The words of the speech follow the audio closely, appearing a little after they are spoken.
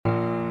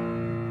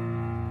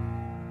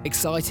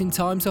Exciting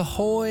times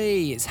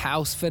ahoy! It's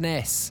House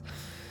Finesse.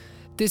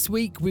 This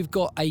week we've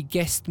got a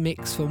guest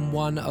mix from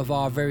one of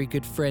our very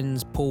good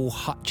friends, Paul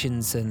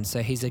Hutchinson.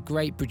 So he's a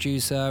great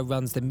producer,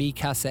 runs the Mi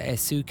Casa e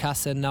Su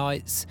Casa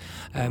nights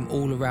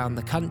all around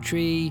the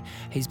country.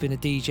 He's been a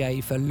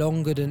DJ for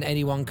longer than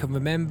anyone can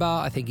remember.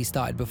 I think he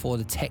started before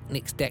the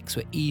Technics decks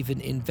were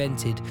even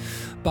invented.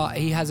 But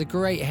he has a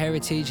great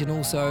heritage and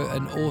also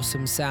an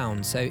awesome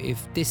sound. So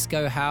if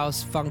disco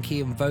house, funky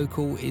and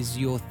vocal is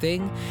your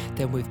thing,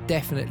 then we've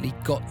definitely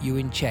got you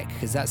in check,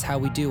 because that's how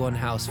we do on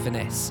House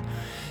Finesse.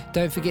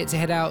 Don't forget to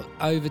head out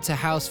over to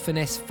House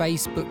Finesse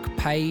Facebook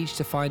page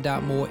to find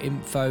out more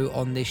info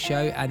on this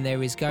show, and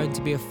there is going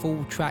to be a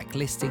full track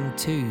listing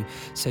too.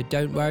 So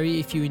don't worry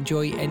if you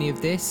enjoy any of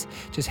this,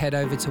 just head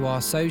over to our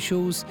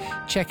socials,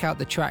 check out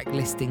the track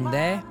listing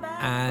there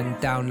and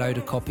download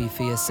a copy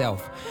for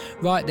yourself.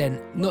 Right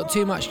then, not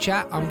too much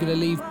chat. I'm going to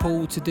leave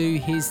Paul to do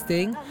his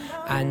thing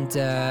and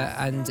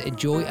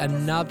enjoy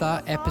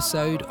another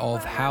episode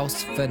of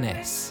House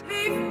Finesse.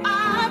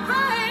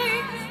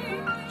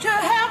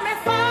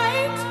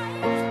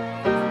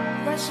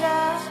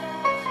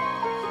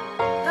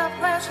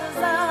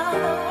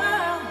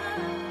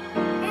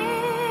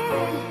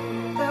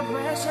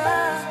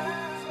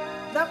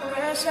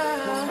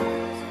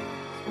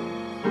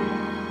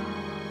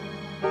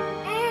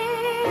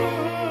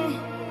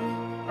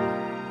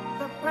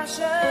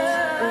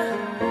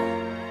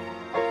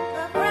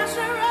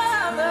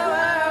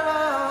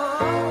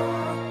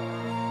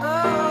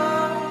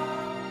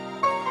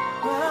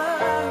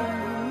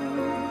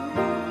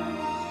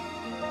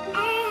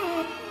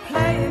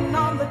 Playing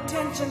on the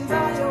tensions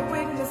of your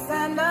weakness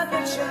and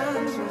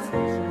addictions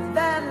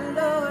that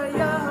lure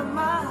your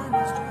mind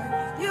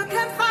astray. You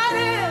can fight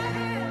it,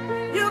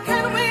 you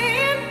can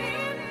win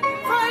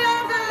for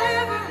your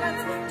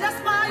deliverance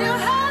just by your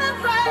head and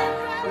pray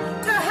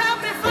to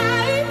help me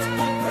fight.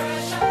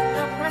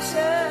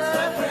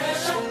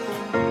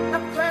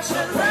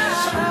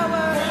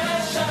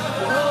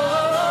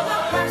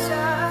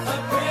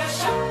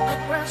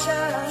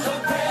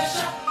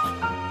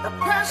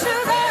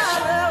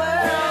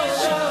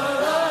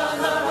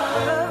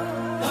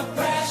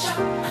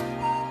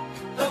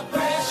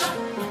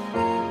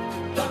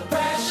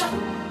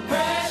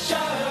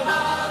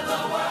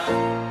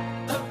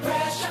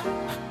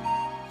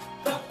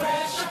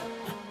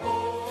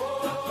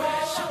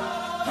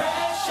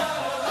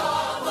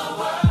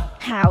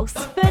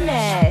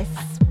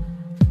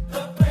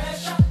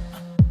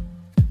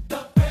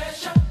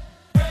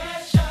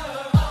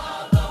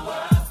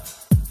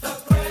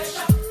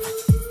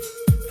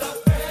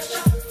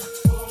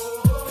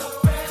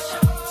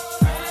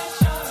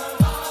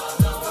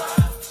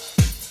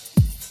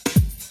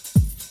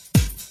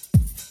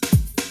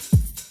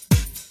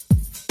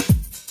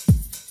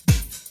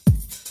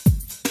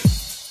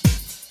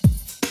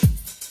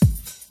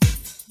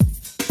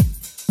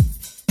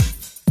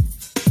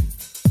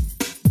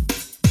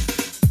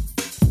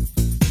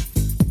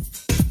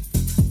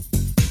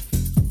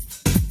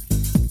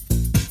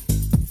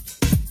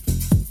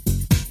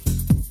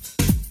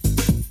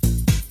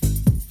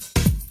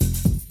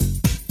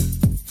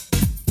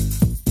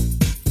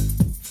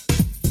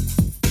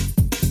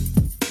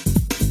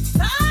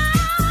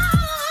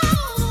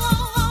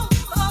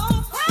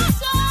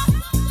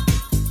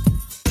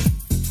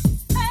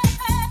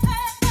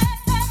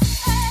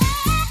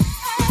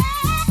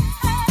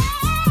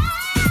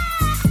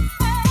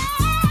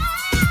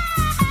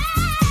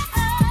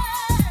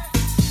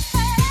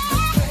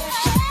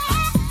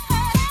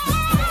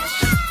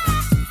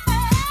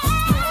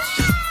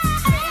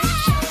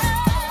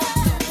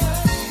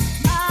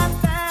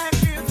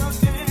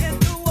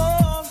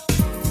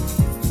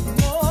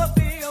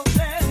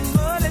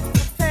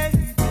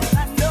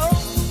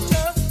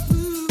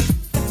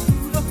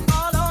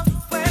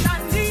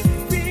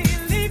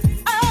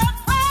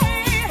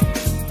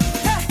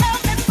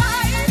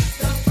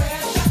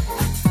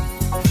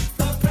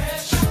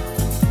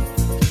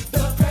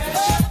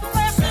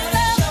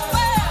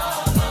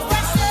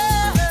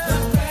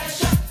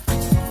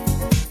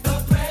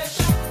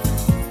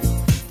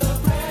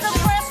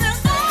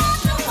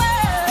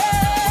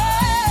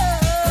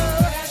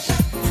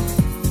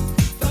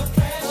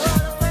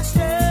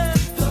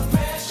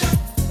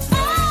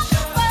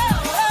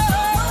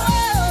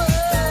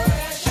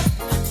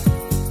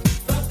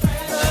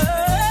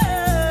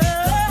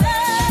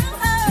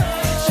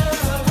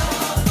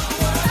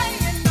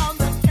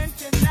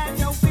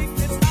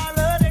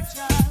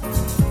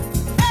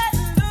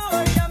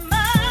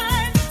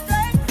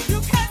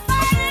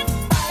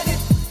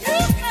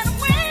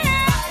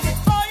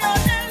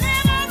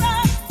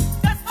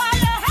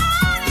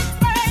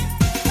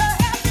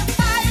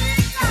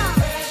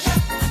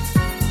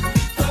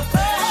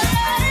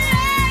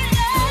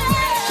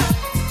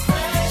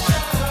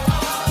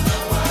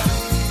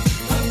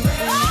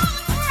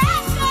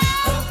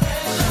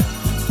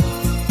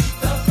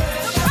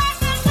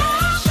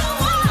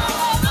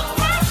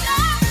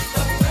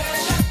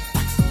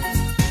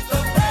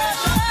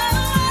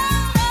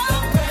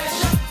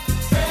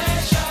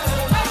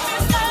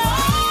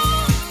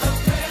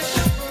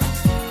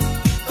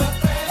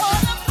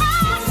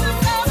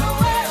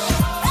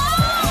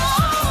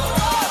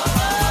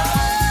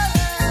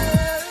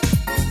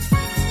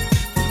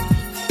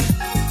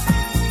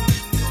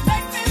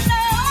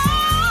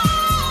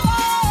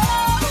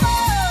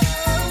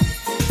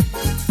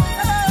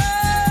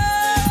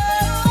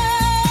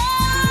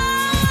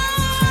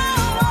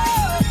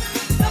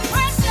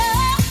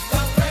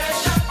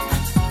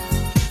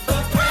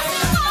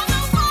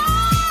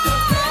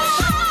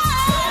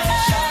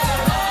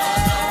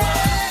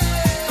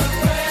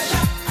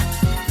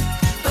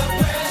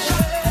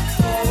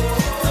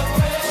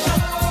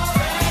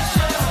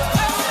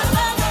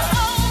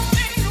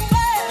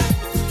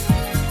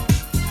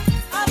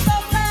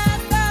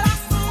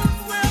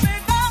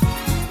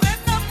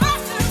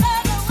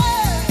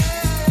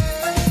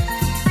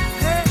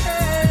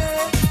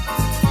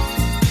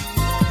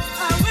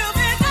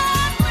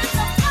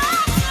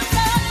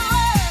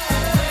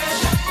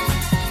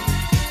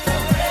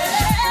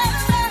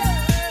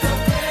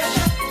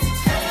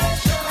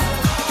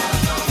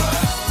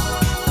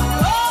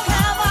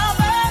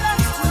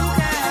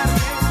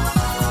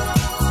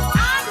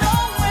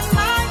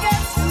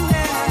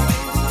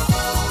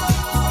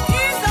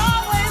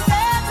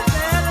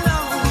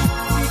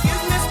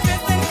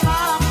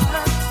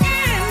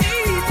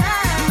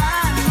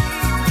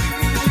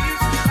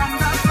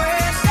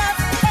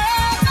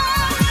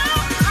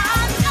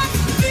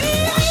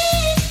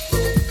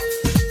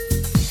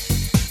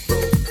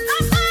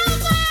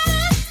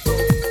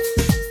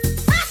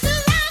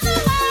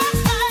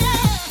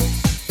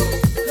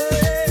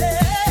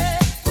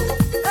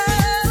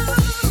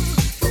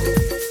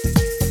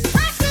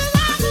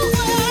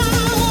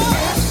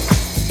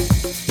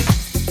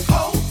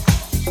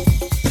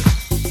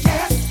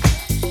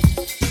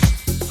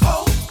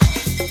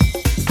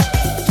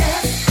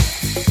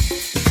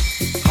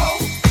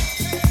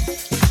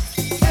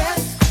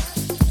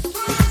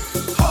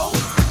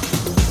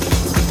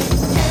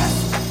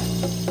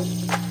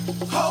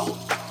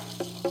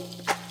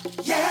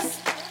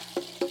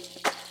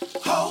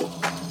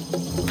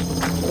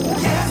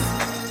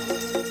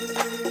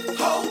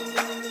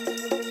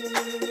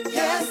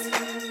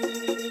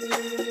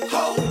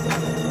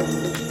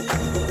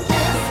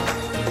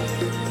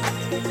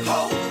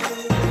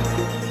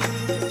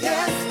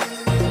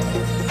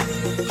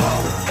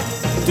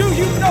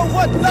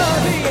 what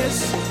love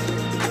is?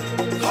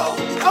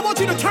 I want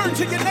you to turn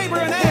to your neighbor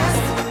and ask,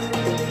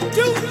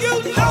 do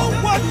you know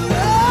what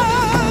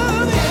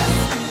love is?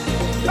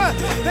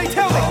 They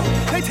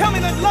tell me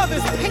that love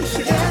is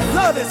patient,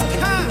 love is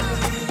kind.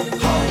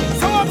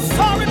 So I'm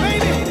sorry,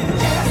 baby,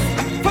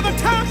 for the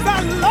times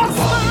I lost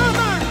my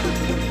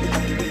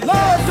mind.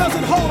 Love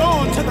doesn't hold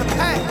on to the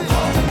past.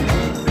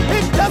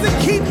 It doesn't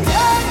keep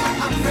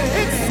time.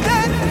 It's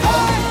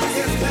steadfast.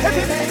 If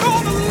it's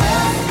gonna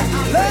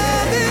last,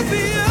 love is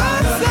the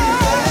answer.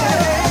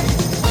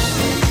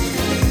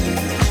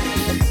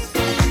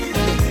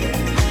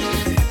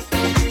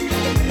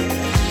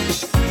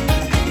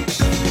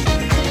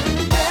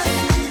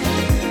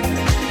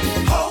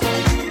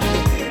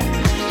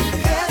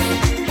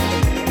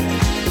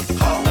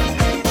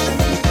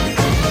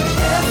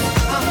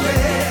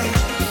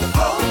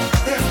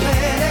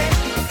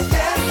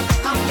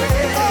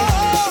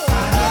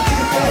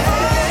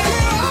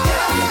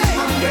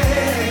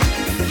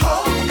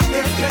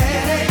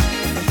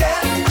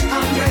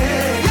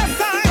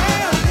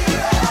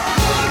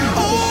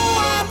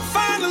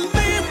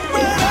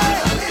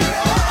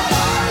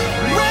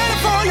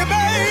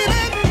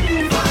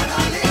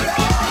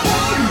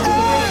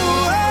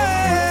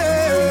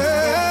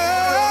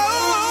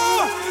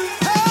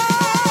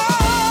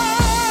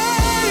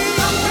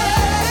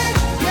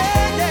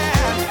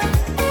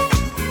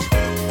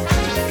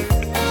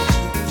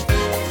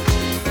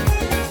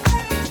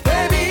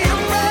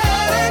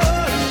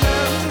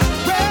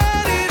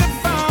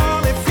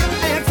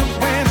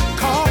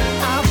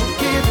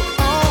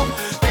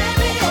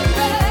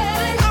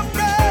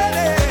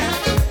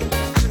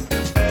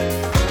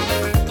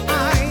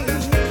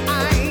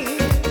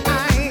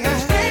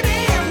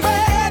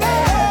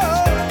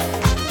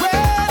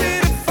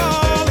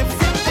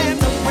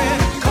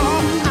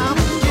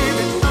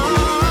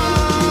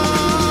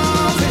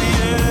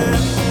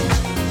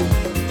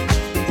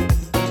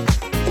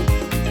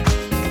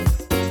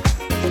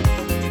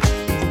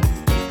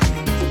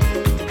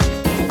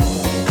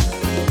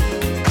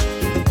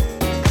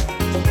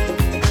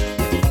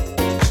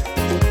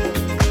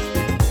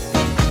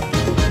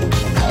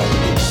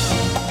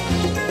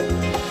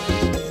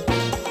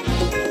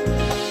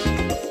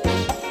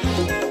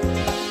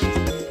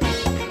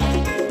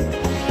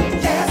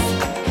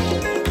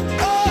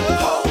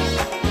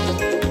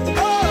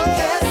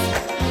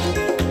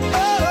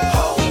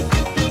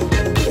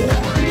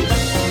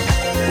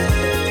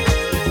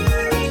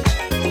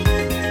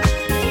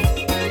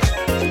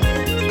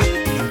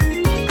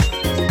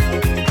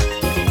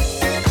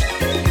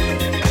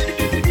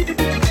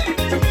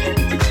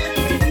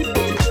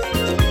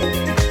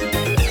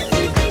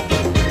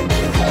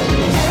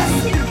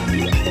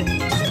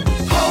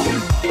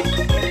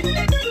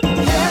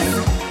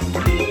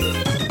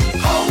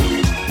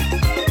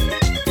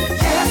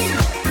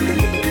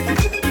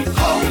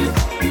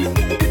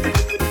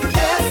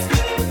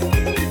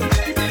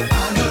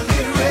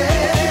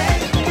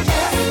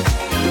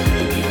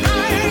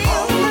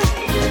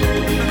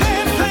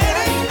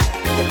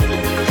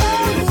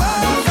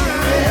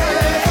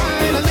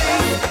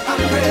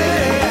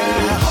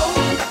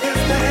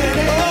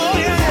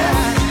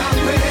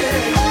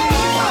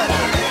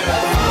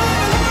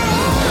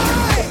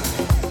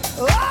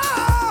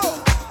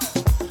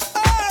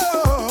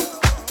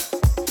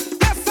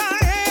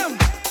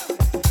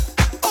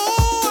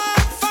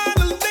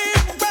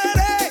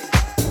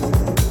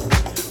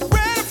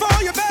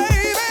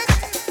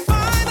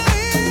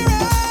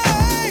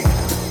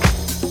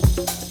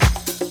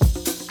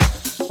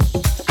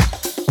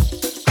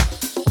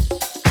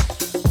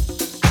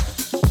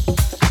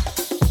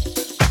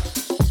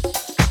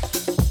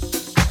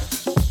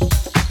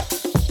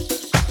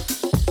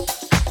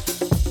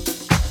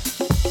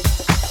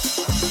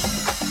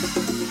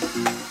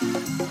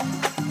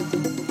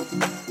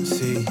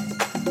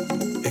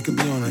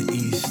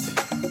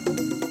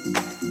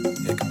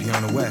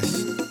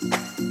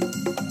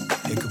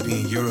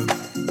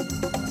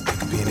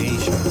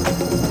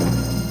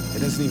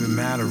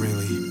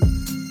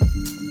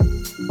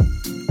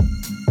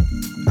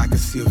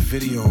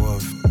 Video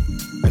of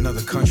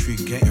another country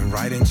getting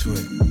right into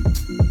it.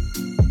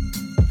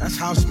 That's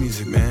house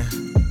music, man.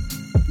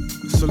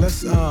 So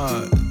let's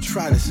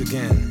try this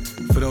again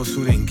for those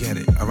who didn't get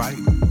it, all right?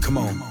 Come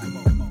on.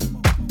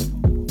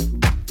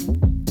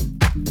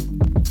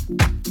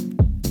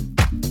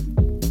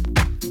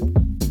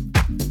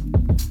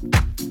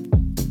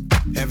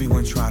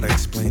 Everyone try to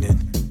explain it.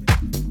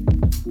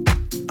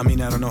 I mean,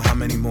 I don't know how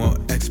many more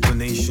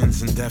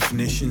explanations and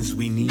definitions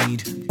we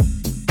need.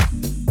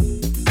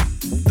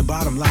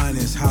 Bottom line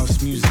is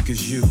house music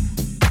is you.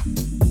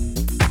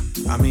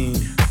 I mean,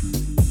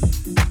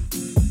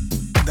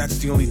 that's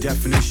the only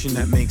definition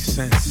that makes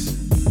sense.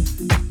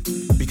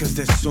 Because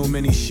there's so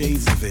many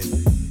shades of it,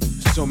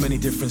 so many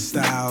different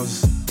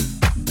styles,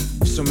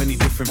 so many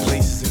different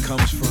places it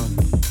comes from,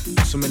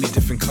 so many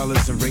different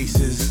colors and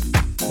races,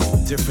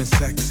 different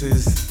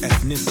sexes,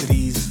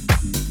 ethnicities.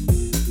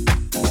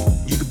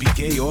 You could be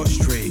gay or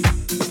straight.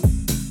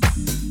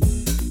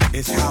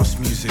 It's house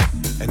music,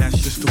 and that's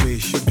just the way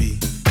it should be.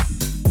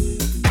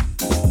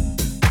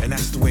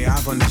 That's the way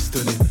I've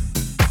understood it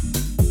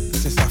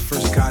since I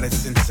first got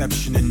its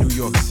inception in New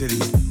York City.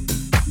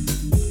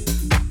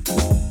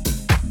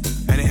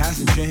 And it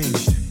hasn't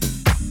changed.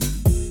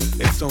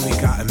 It's only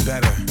gotten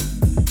better.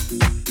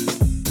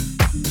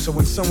 So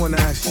when someone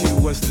asks you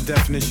what's the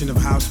definition of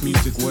house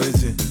music, what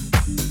is it?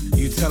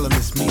 You tell them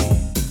it's me.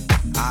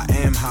 I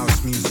am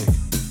house music.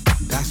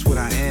 That's what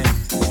I am.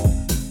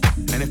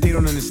 And if they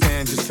don't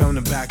understand, just tell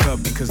them to back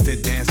up because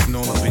they're dancing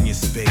all up in your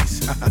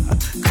space.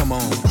 Come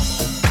on.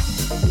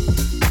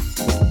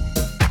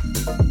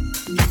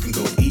 You can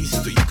go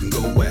east or you can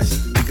go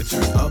west. We can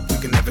turn up, we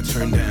can never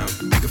turn down.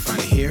 You can find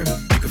it here,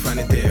 you can find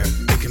it there.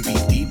 It can be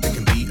deep, it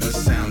can be a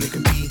sound. It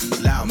can be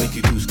loud, make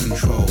you lose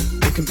control.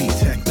 It can be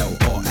techno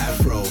or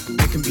afro.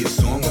 It can be a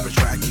song or a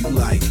track you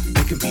like.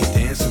 It can be a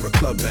dance or a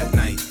club at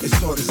night. It's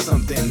sort of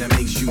something that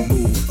makes you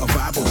move. A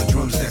vibe or the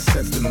drums that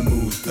sets the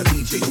mood. A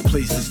DJ who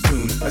plays this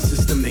tune. A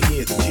system to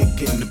hear the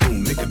kick in the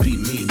boom. It could be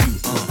me and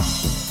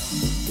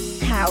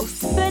you, House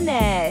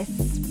Finesse.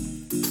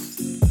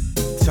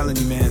 Telling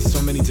you, man,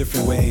 so many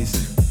different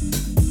ways.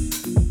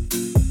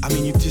 I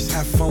mean, you just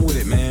have fun with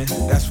it, man.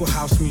 That's what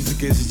house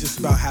music is. It's just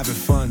about having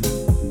fun.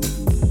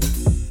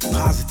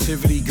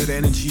 Positivity, good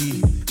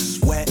energy,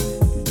 sweat,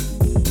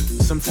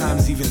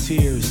 sometimes even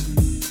tears.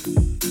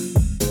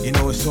 You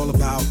know, it's all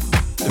about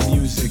the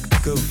music,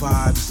 good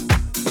vibes.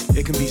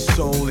 It can be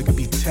soul, it can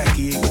be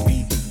techie, it can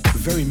be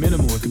very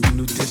minimal. It can be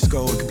new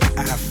disco, it can be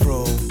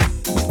afro.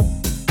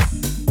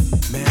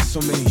 Man,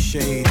 so many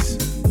shades,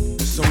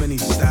 so many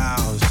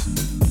styles.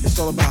 It's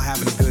all about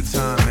having a good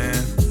time,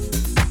 man.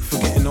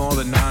 Forgetting all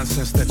the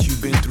nonsense that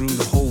you've been through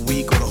the whole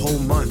week or the whole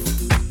month.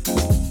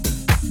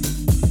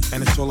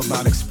 And it's all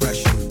about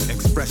expression,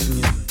 expressing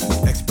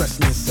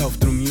yourself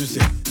through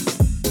music.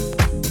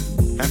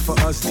 And for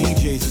us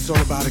DJs, it's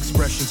all about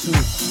expression too.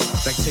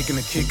 Like taking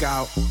the kick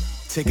out,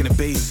 taking the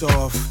bass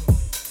off,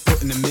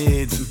 putting the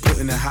mids and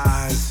putting the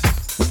highs,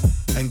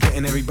 and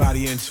getting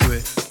everybody into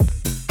it.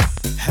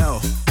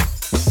 Hell,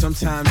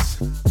 sometimes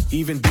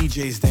even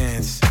DJs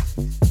dance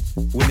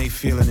when they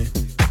feeling it.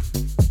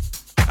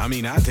 I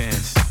mean, I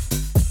dance.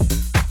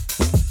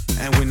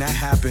 And when that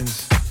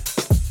happens,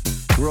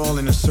 we're all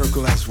in a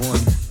circle as one.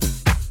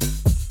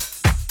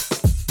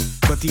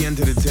 But the end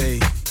of the day,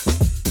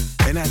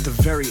 and at the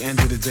very end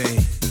of the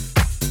day,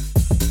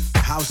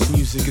 house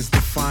music is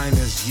defined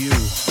as you.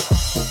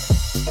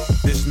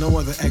 There's no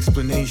other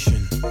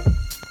explanation.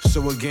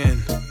 So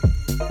again,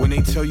 when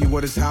they tell you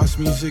what is house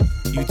music,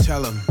 you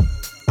tell them,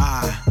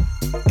 I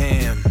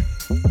am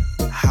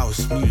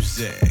house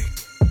music.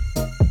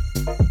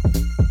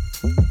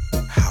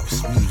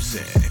 House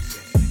music.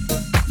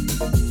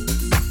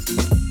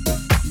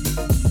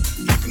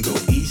 You can go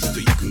east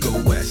or you can go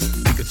west.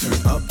 You can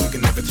turn up, you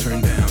can never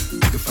turn down. You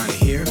can find it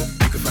here,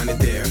 you can find it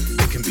there.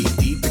 It can be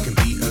deep, it can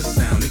be a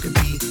sound. It can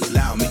be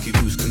loud, make you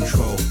lose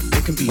control.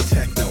 It can be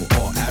techno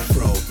or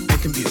afro.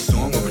 It can be a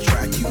song or a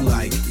track you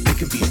like. It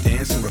can be a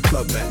dance or a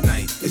club at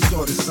night. It's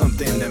sort of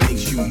something that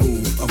makes you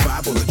move. A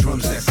vibe or the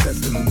drums that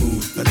sets the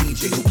mood. A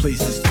DJ who plays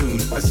this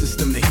tune. A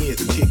system to hear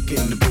the kick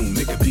in the boom.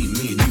 It could be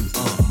me and you,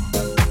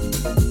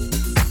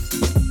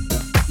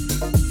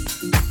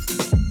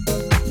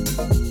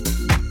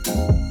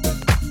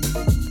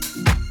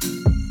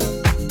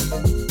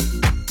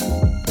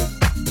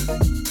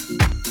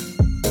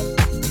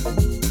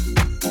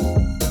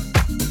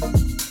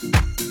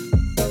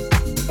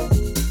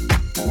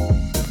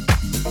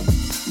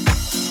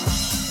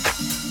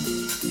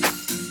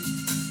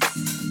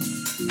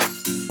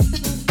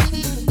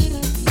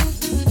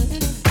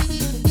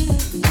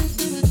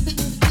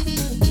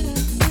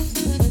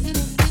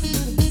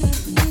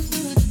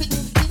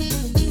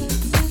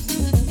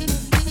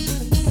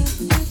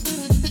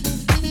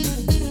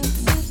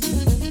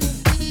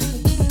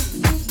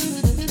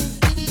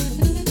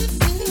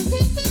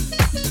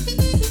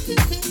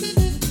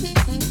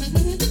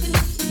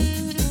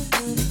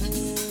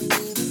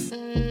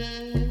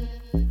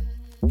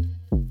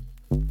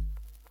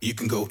 You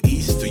can go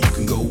east or you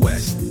can go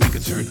west. We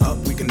can turn up,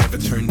 we can never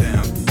turn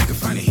down. You can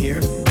find it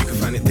here, you can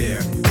find it there.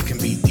 It can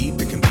be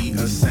deep, it can be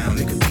a sound.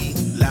 It can be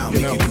loud,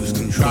 make you lose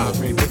control.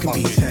 It can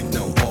be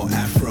techno or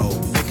afro.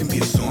 It can be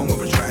a song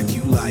or a track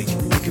you like.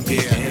 It can be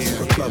a dance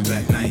or a club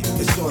at night.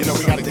 It's sort of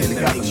something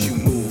that makes you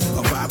move.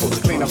 A vibe or the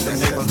drums that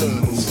sets the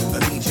mood. A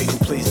DJ who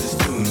plays this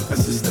tune. A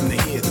system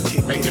to hear the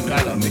kick. Make it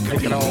better,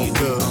 make it all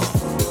good.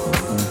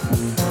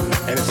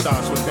 And it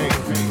starts with me.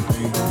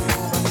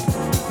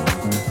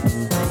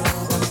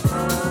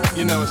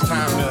 You know it's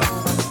time to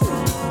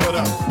put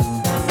up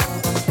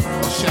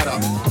or shut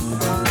up.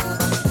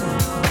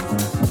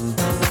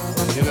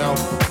 You know,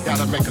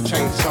 gotta make a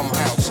change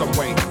somehow, some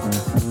way.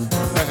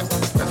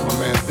 That's my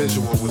man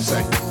Visual would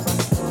say.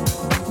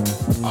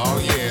 Oh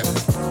yeah,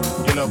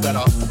 you know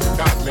better.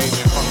 God made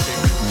me funky,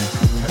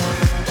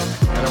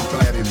 and I'm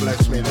glad He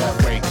blessed me that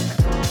way.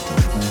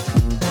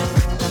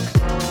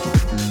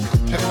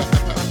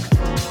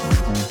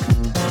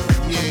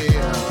 Yeah,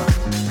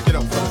 get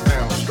up for the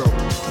downstroke.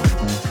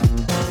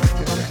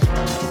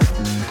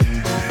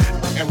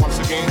 And once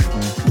again,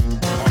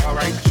 all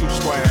right, two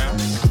squares.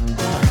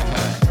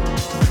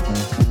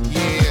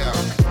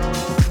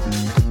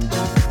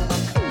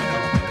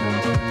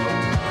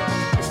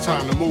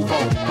 groove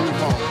on,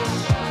 groove on.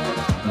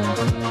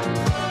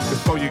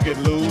 Before you get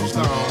loose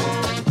on.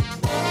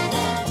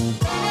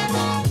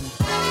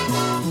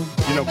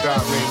 You know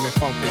God made me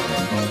funky.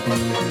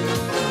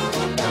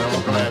 And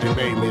I'm glad He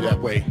made me that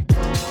way.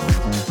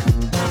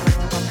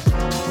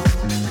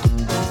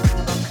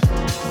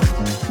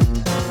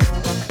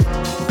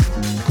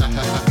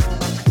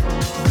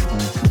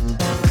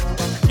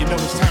 You know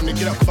it's time to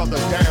get up for the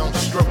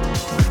downstroke.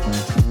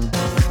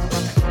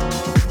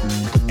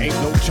 Ain't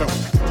no joke.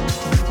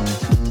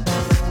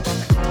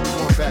 We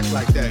going back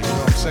like that, you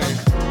know what I'm saying?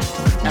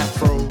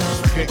 Afros,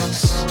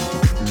 picks,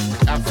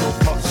 Afro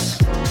puffs.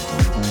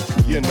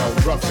 You know,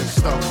 rough and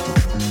stuff.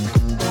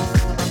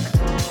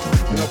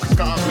 You know, 'cause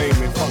God made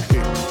me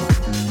funky.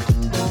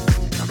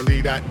 I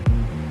believe that.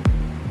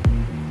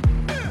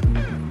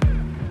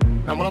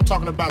 Now when I'm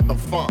talking about the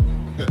funk,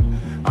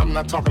 I'm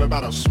not talking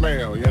about a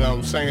smell, you know what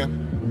I'm saying?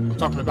 I'm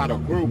talking about a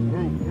groove.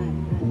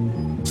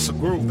 It's a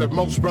groove that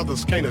most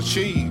brothers can't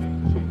achieve.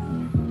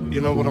 You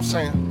know what I'm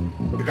saying?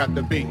 You got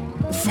to be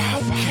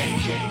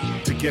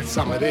funky to get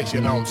some of this,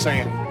 you know what I'm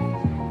saying?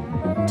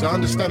 To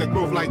understand a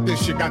groove like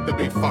this, you got to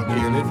be funky.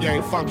 And if you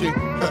ain't funky,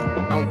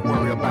 don't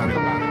worry about it.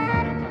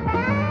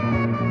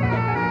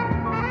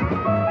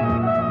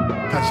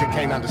 'Cause you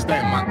can't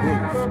understand my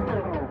groove.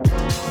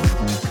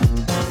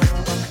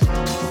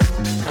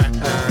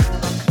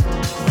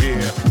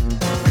 Yeah.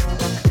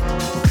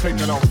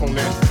 Taking off on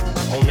that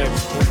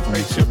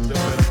spaceship,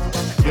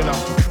 you know,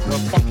 the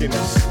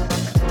funkiness,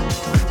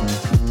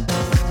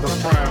 the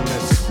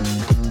primeness.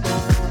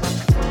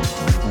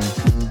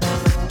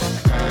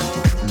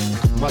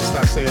 Must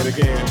I say it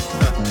again?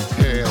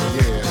 Hell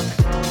yeah.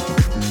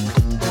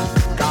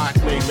 God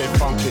made me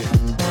funky.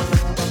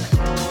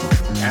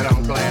 And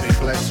I'm glad He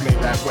blessed me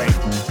that way.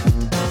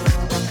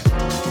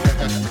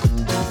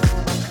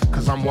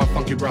 'Cause I'm one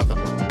funky brother.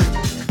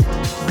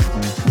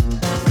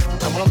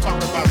 And when I'm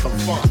talking about the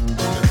funk,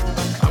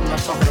 I'm not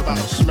talking about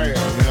a smell,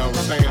 you know what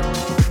I'm saying?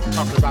 I'm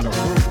talking about a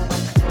groove.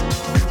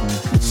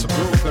 It's a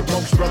groove that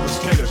most brothers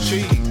can't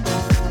achieve.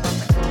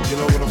 You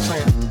know what I'm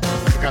saying?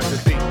 You got to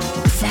be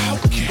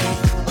funky.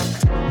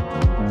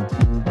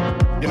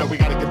 You know, we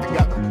gotta get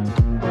together,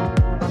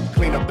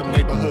 clean up them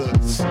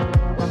neighborhoods,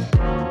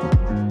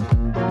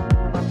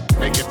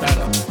 make it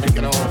better, make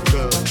it all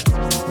good.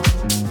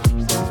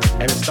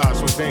 And it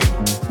starts within.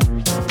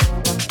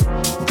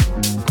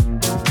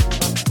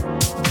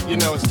 You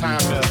know, it's time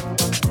to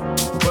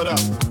put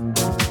up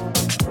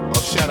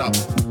or shut up.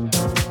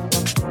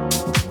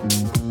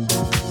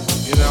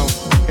 You know,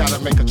 gotta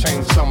make a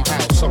change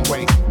somehow, some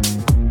way.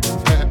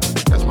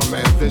 As my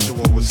man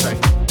Visual would say.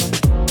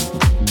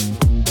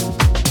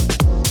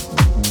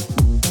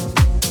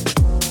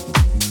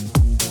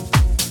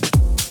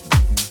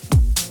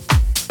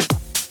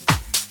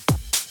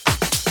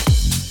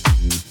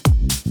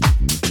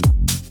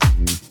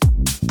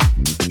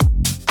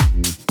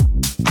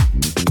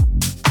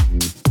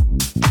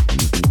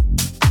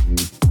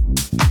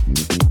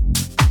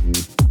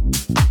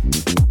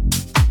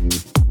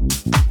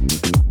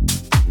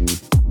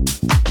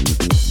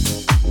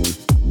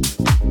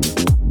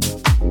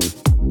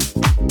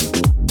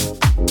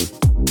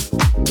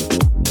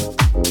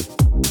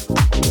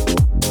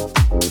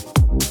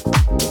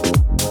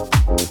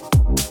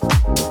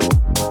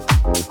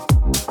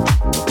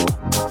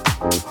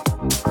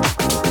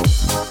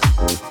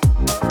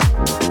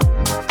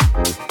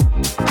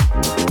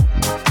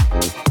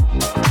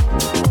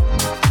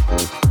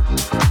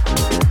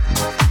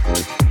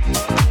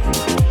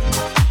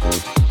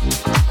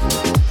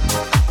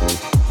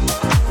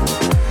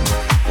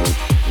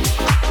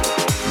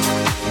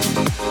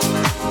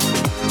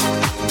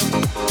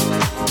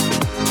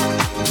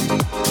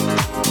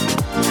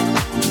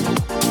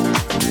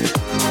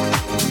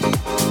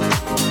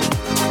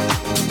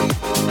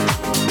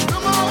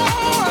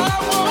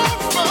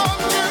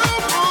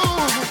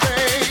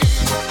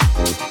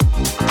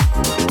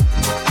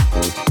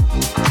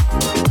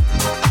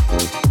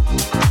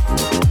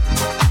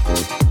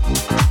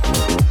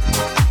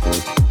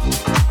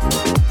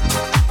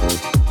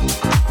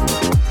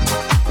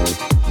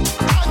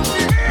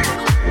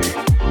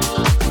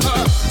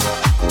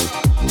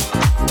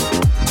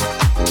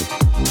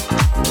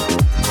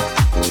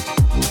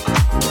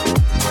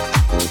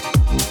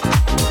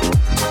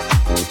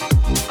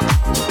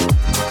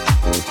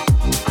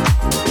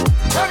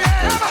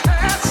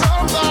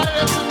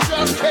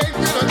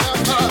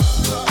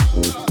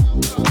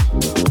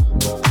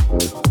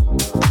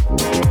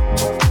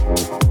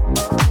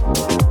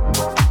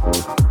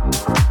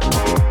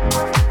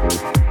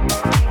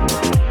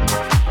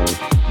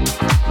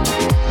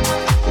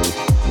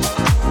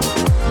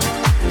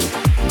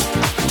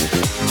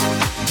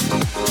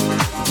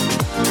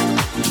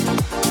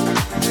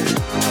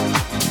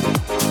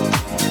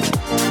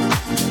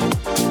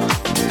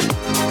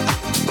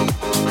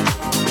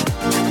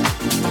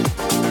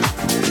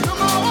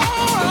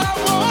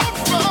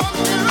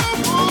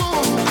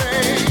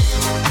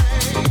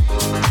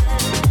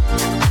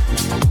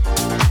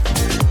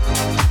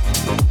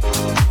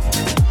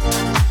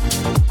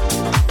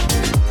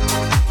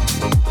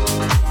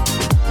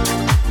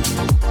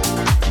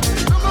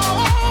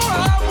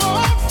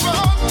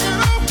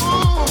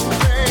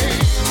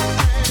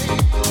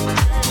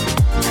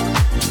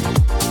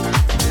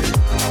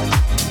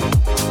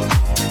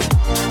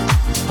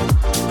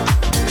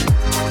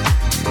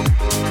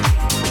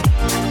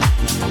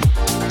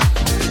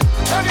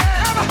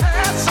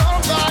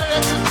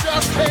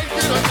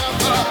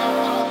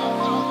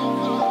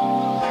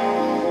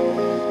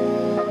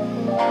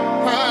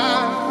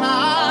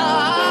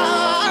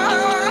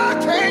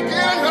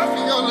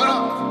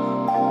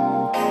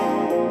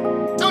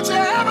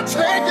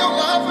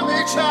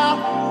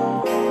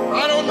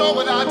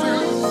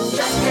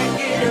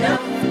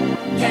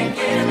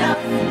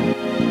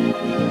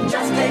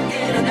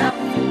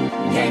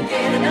 can't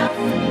get enough.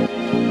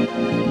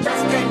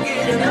 Just can't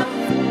get enough.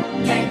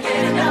 Can't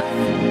get enough.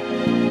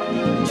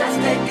 Just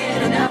can't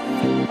get enough.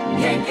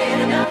 Can't get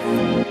enough.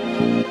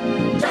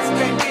 Just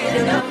can't get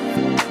enough.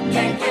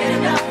 Can't get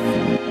enough.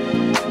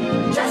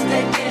 Just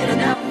can't get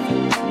enough.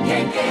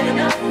 Can't get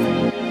enough.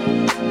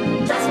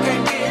 Just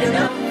can't get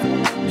enough.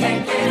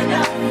 Can't get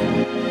enough.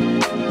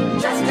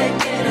 Just can't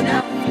get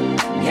enough.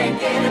 Can't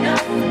get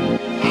enough.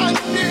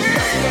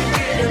 Just can't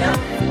get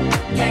enough.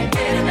 Can't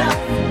get enough.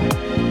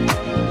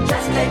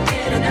 Just can't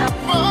get enough.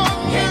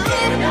 Can't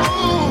get enough.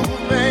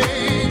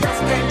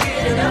 Just can't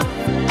get enough.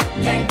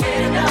 Can't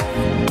get enough.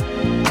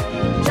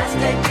 Just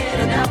can't get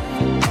enough.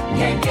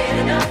 Can't get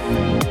enough.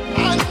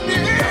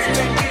 Just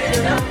can't get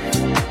enough.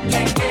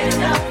 Can't get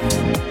enough.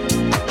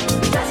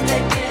 Just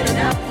can't get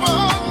enough.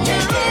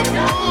 Can't get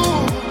enough.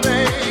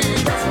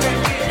 Just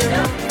can't get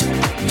enough.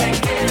 Can't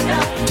get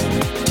enough.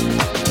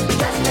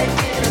 Just can't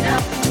get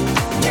enough.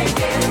 Can't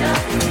get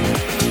enough.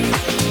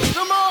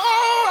 The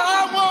more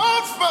I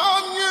want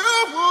from you,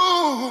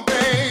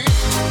 babe.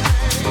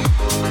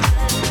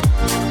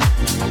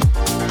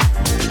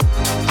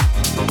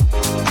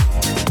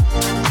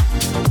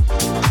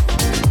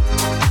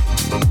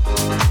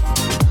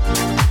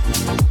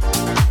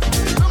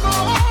 The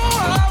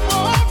more I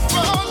want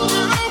from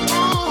you,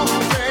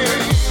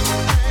 babe.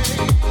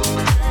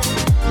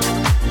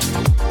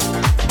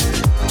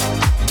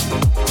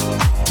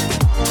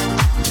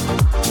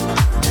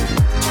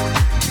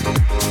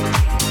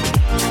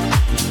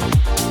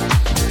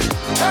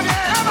 Have you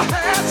ever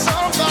had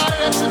somebody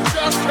that you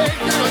just can't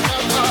get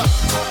enough of?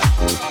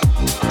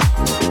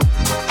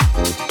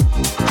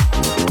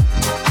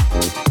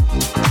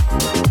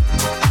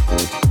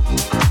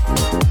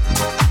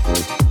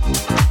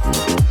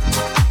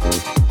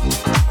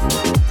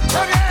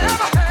 Have you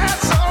ever had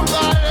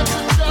somebody that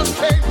you just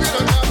can't get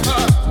enough of?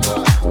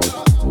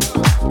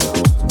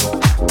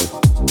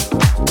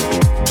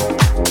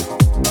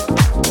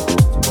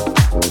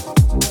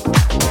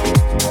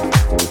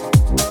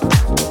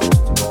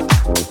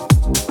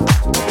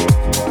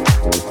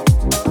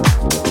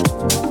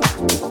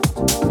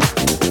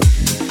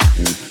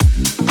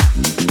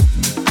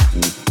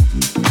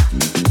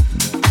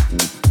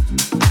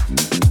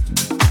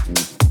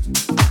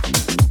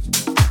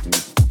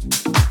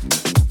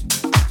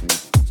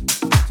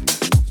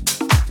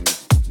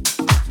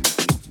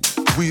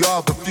 We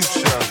are the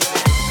future.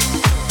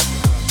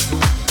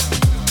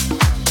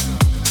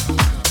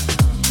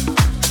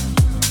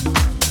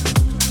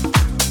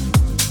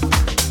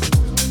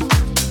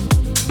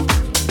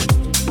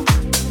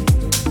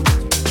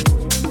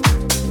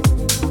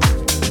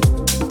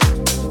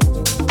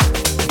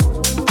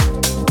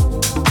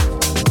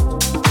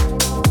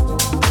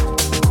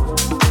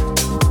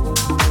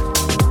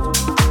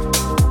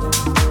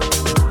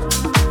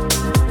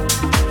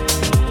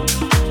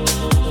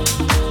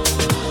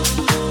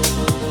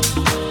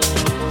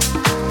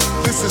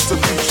 This is the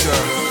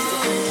future.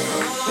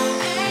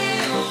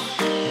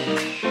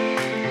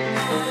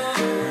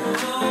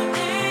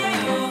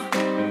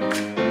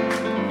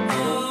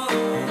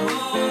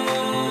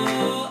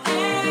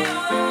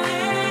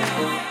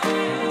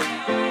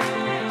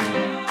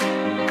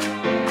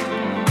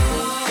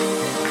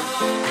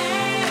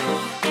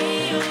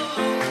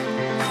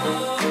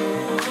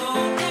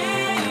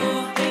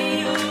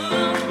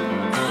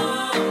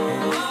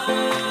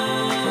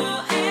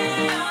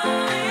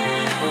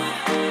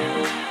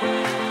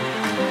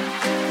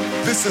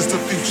 This is the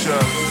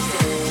future.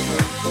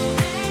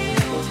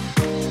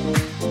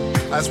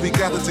 As we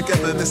gather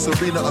together in this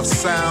arena of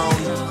sound,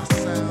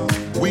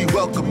 we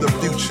welcome the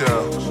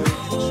future.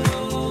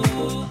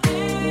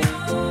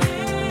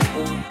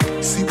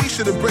 See, we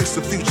should embrace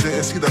the future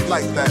and see the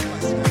light that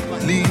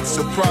leads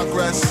to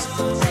progress.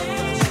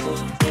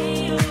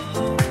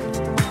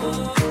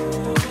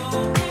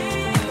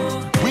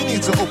 We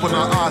need to open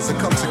our eyes and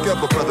come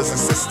together, brothers and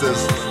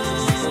sisters.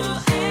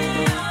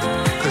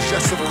 'Cause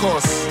yes, of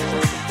course,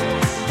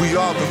 we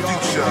are the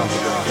future.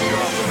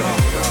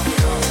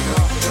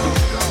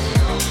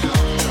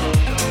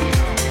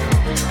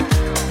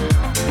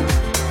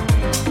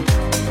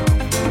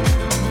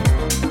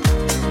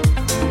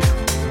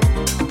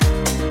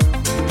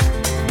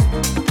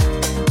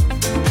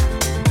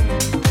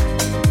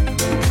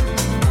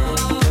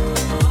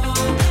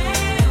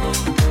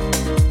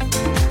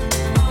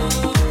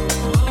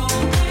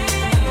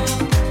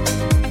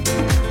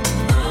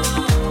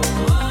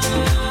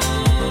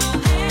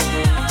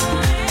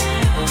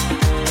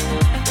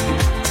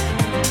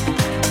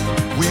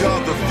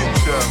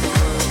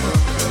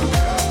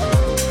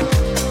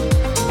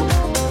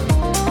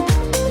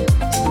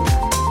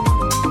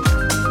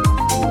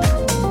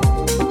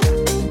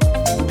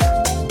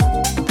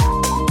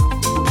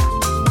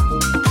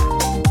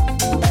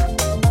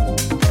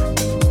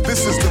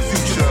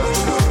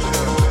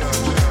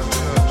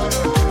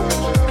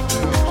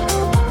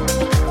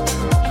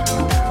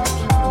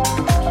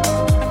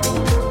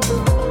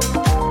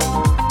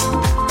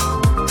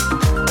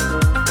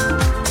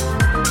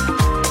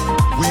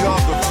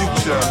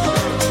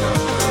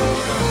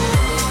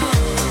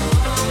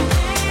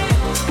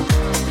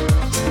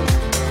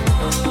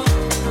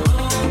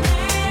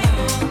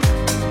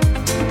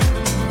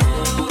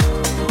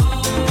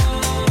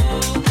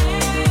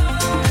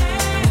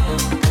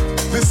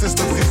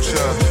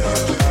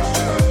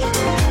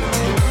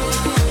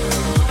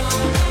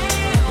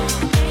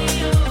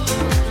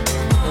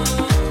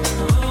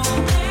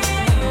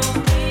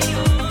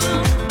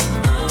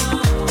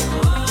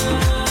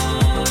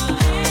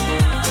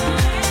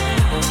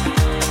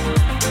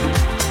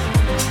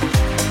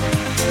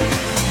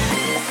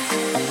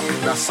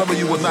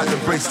 will not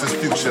embrace this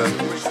future.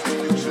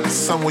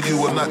 Some of you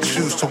will not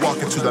choose to walk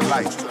into the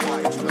light,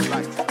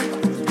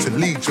 to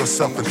lead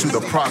yourself into the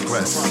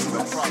progress.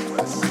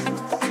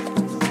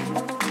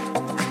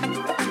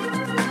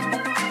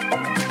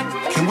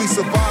 Can we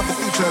survive the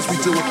future as we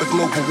deal with the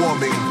global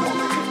warming?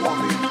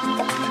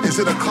 Is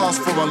it a cause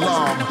for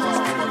alarm?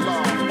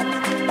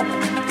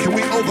 Can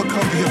we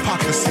overcome the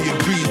hypocrisy and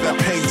greed that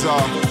pains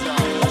our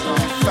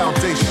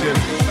foundation?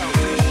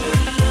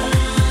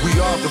 We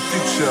are the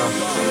future.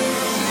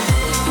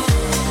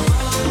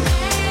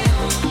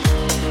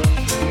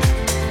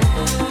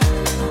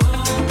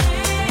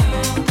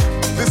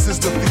 This is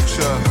the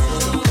future.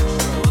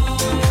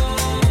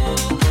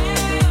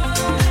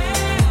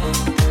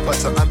 But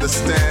to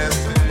understand,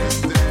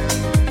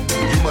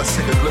 you must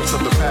take a glimpse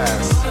of the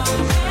past.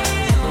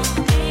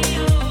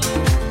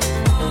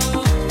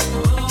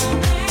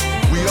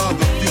 We are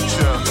the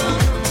future.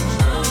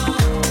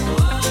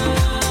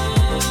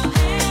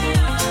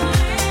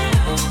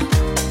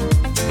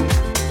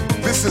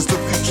 This is the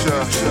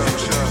future.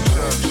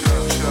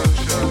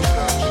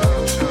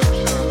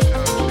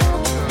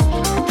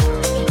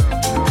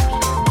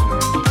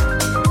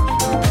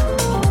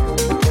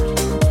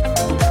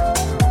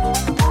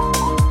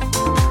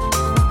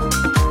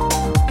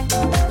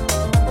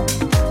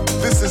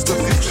 This is the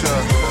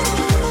future.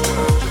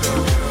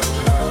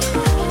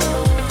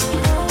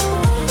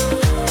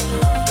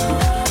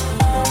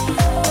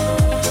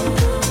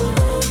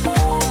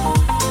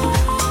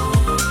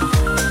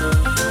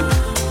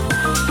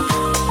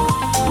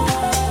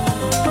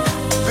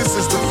 This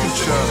is the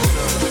future.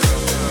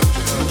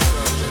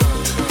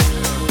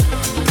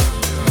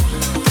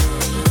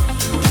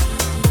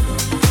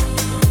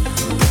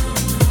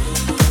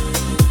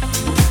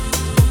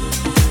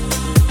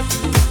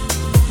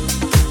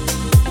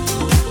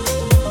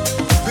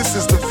 This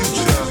is the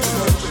future.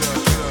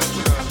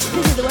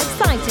 Visit the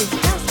website is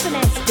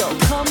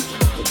housefinesse.com.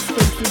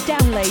 Exclusive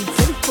downloads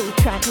and full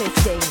track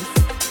listings.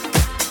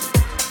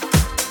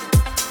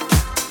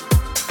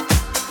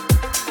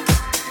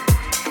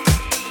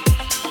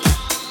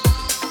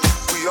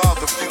 We are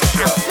the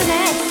future. House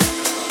Finesse.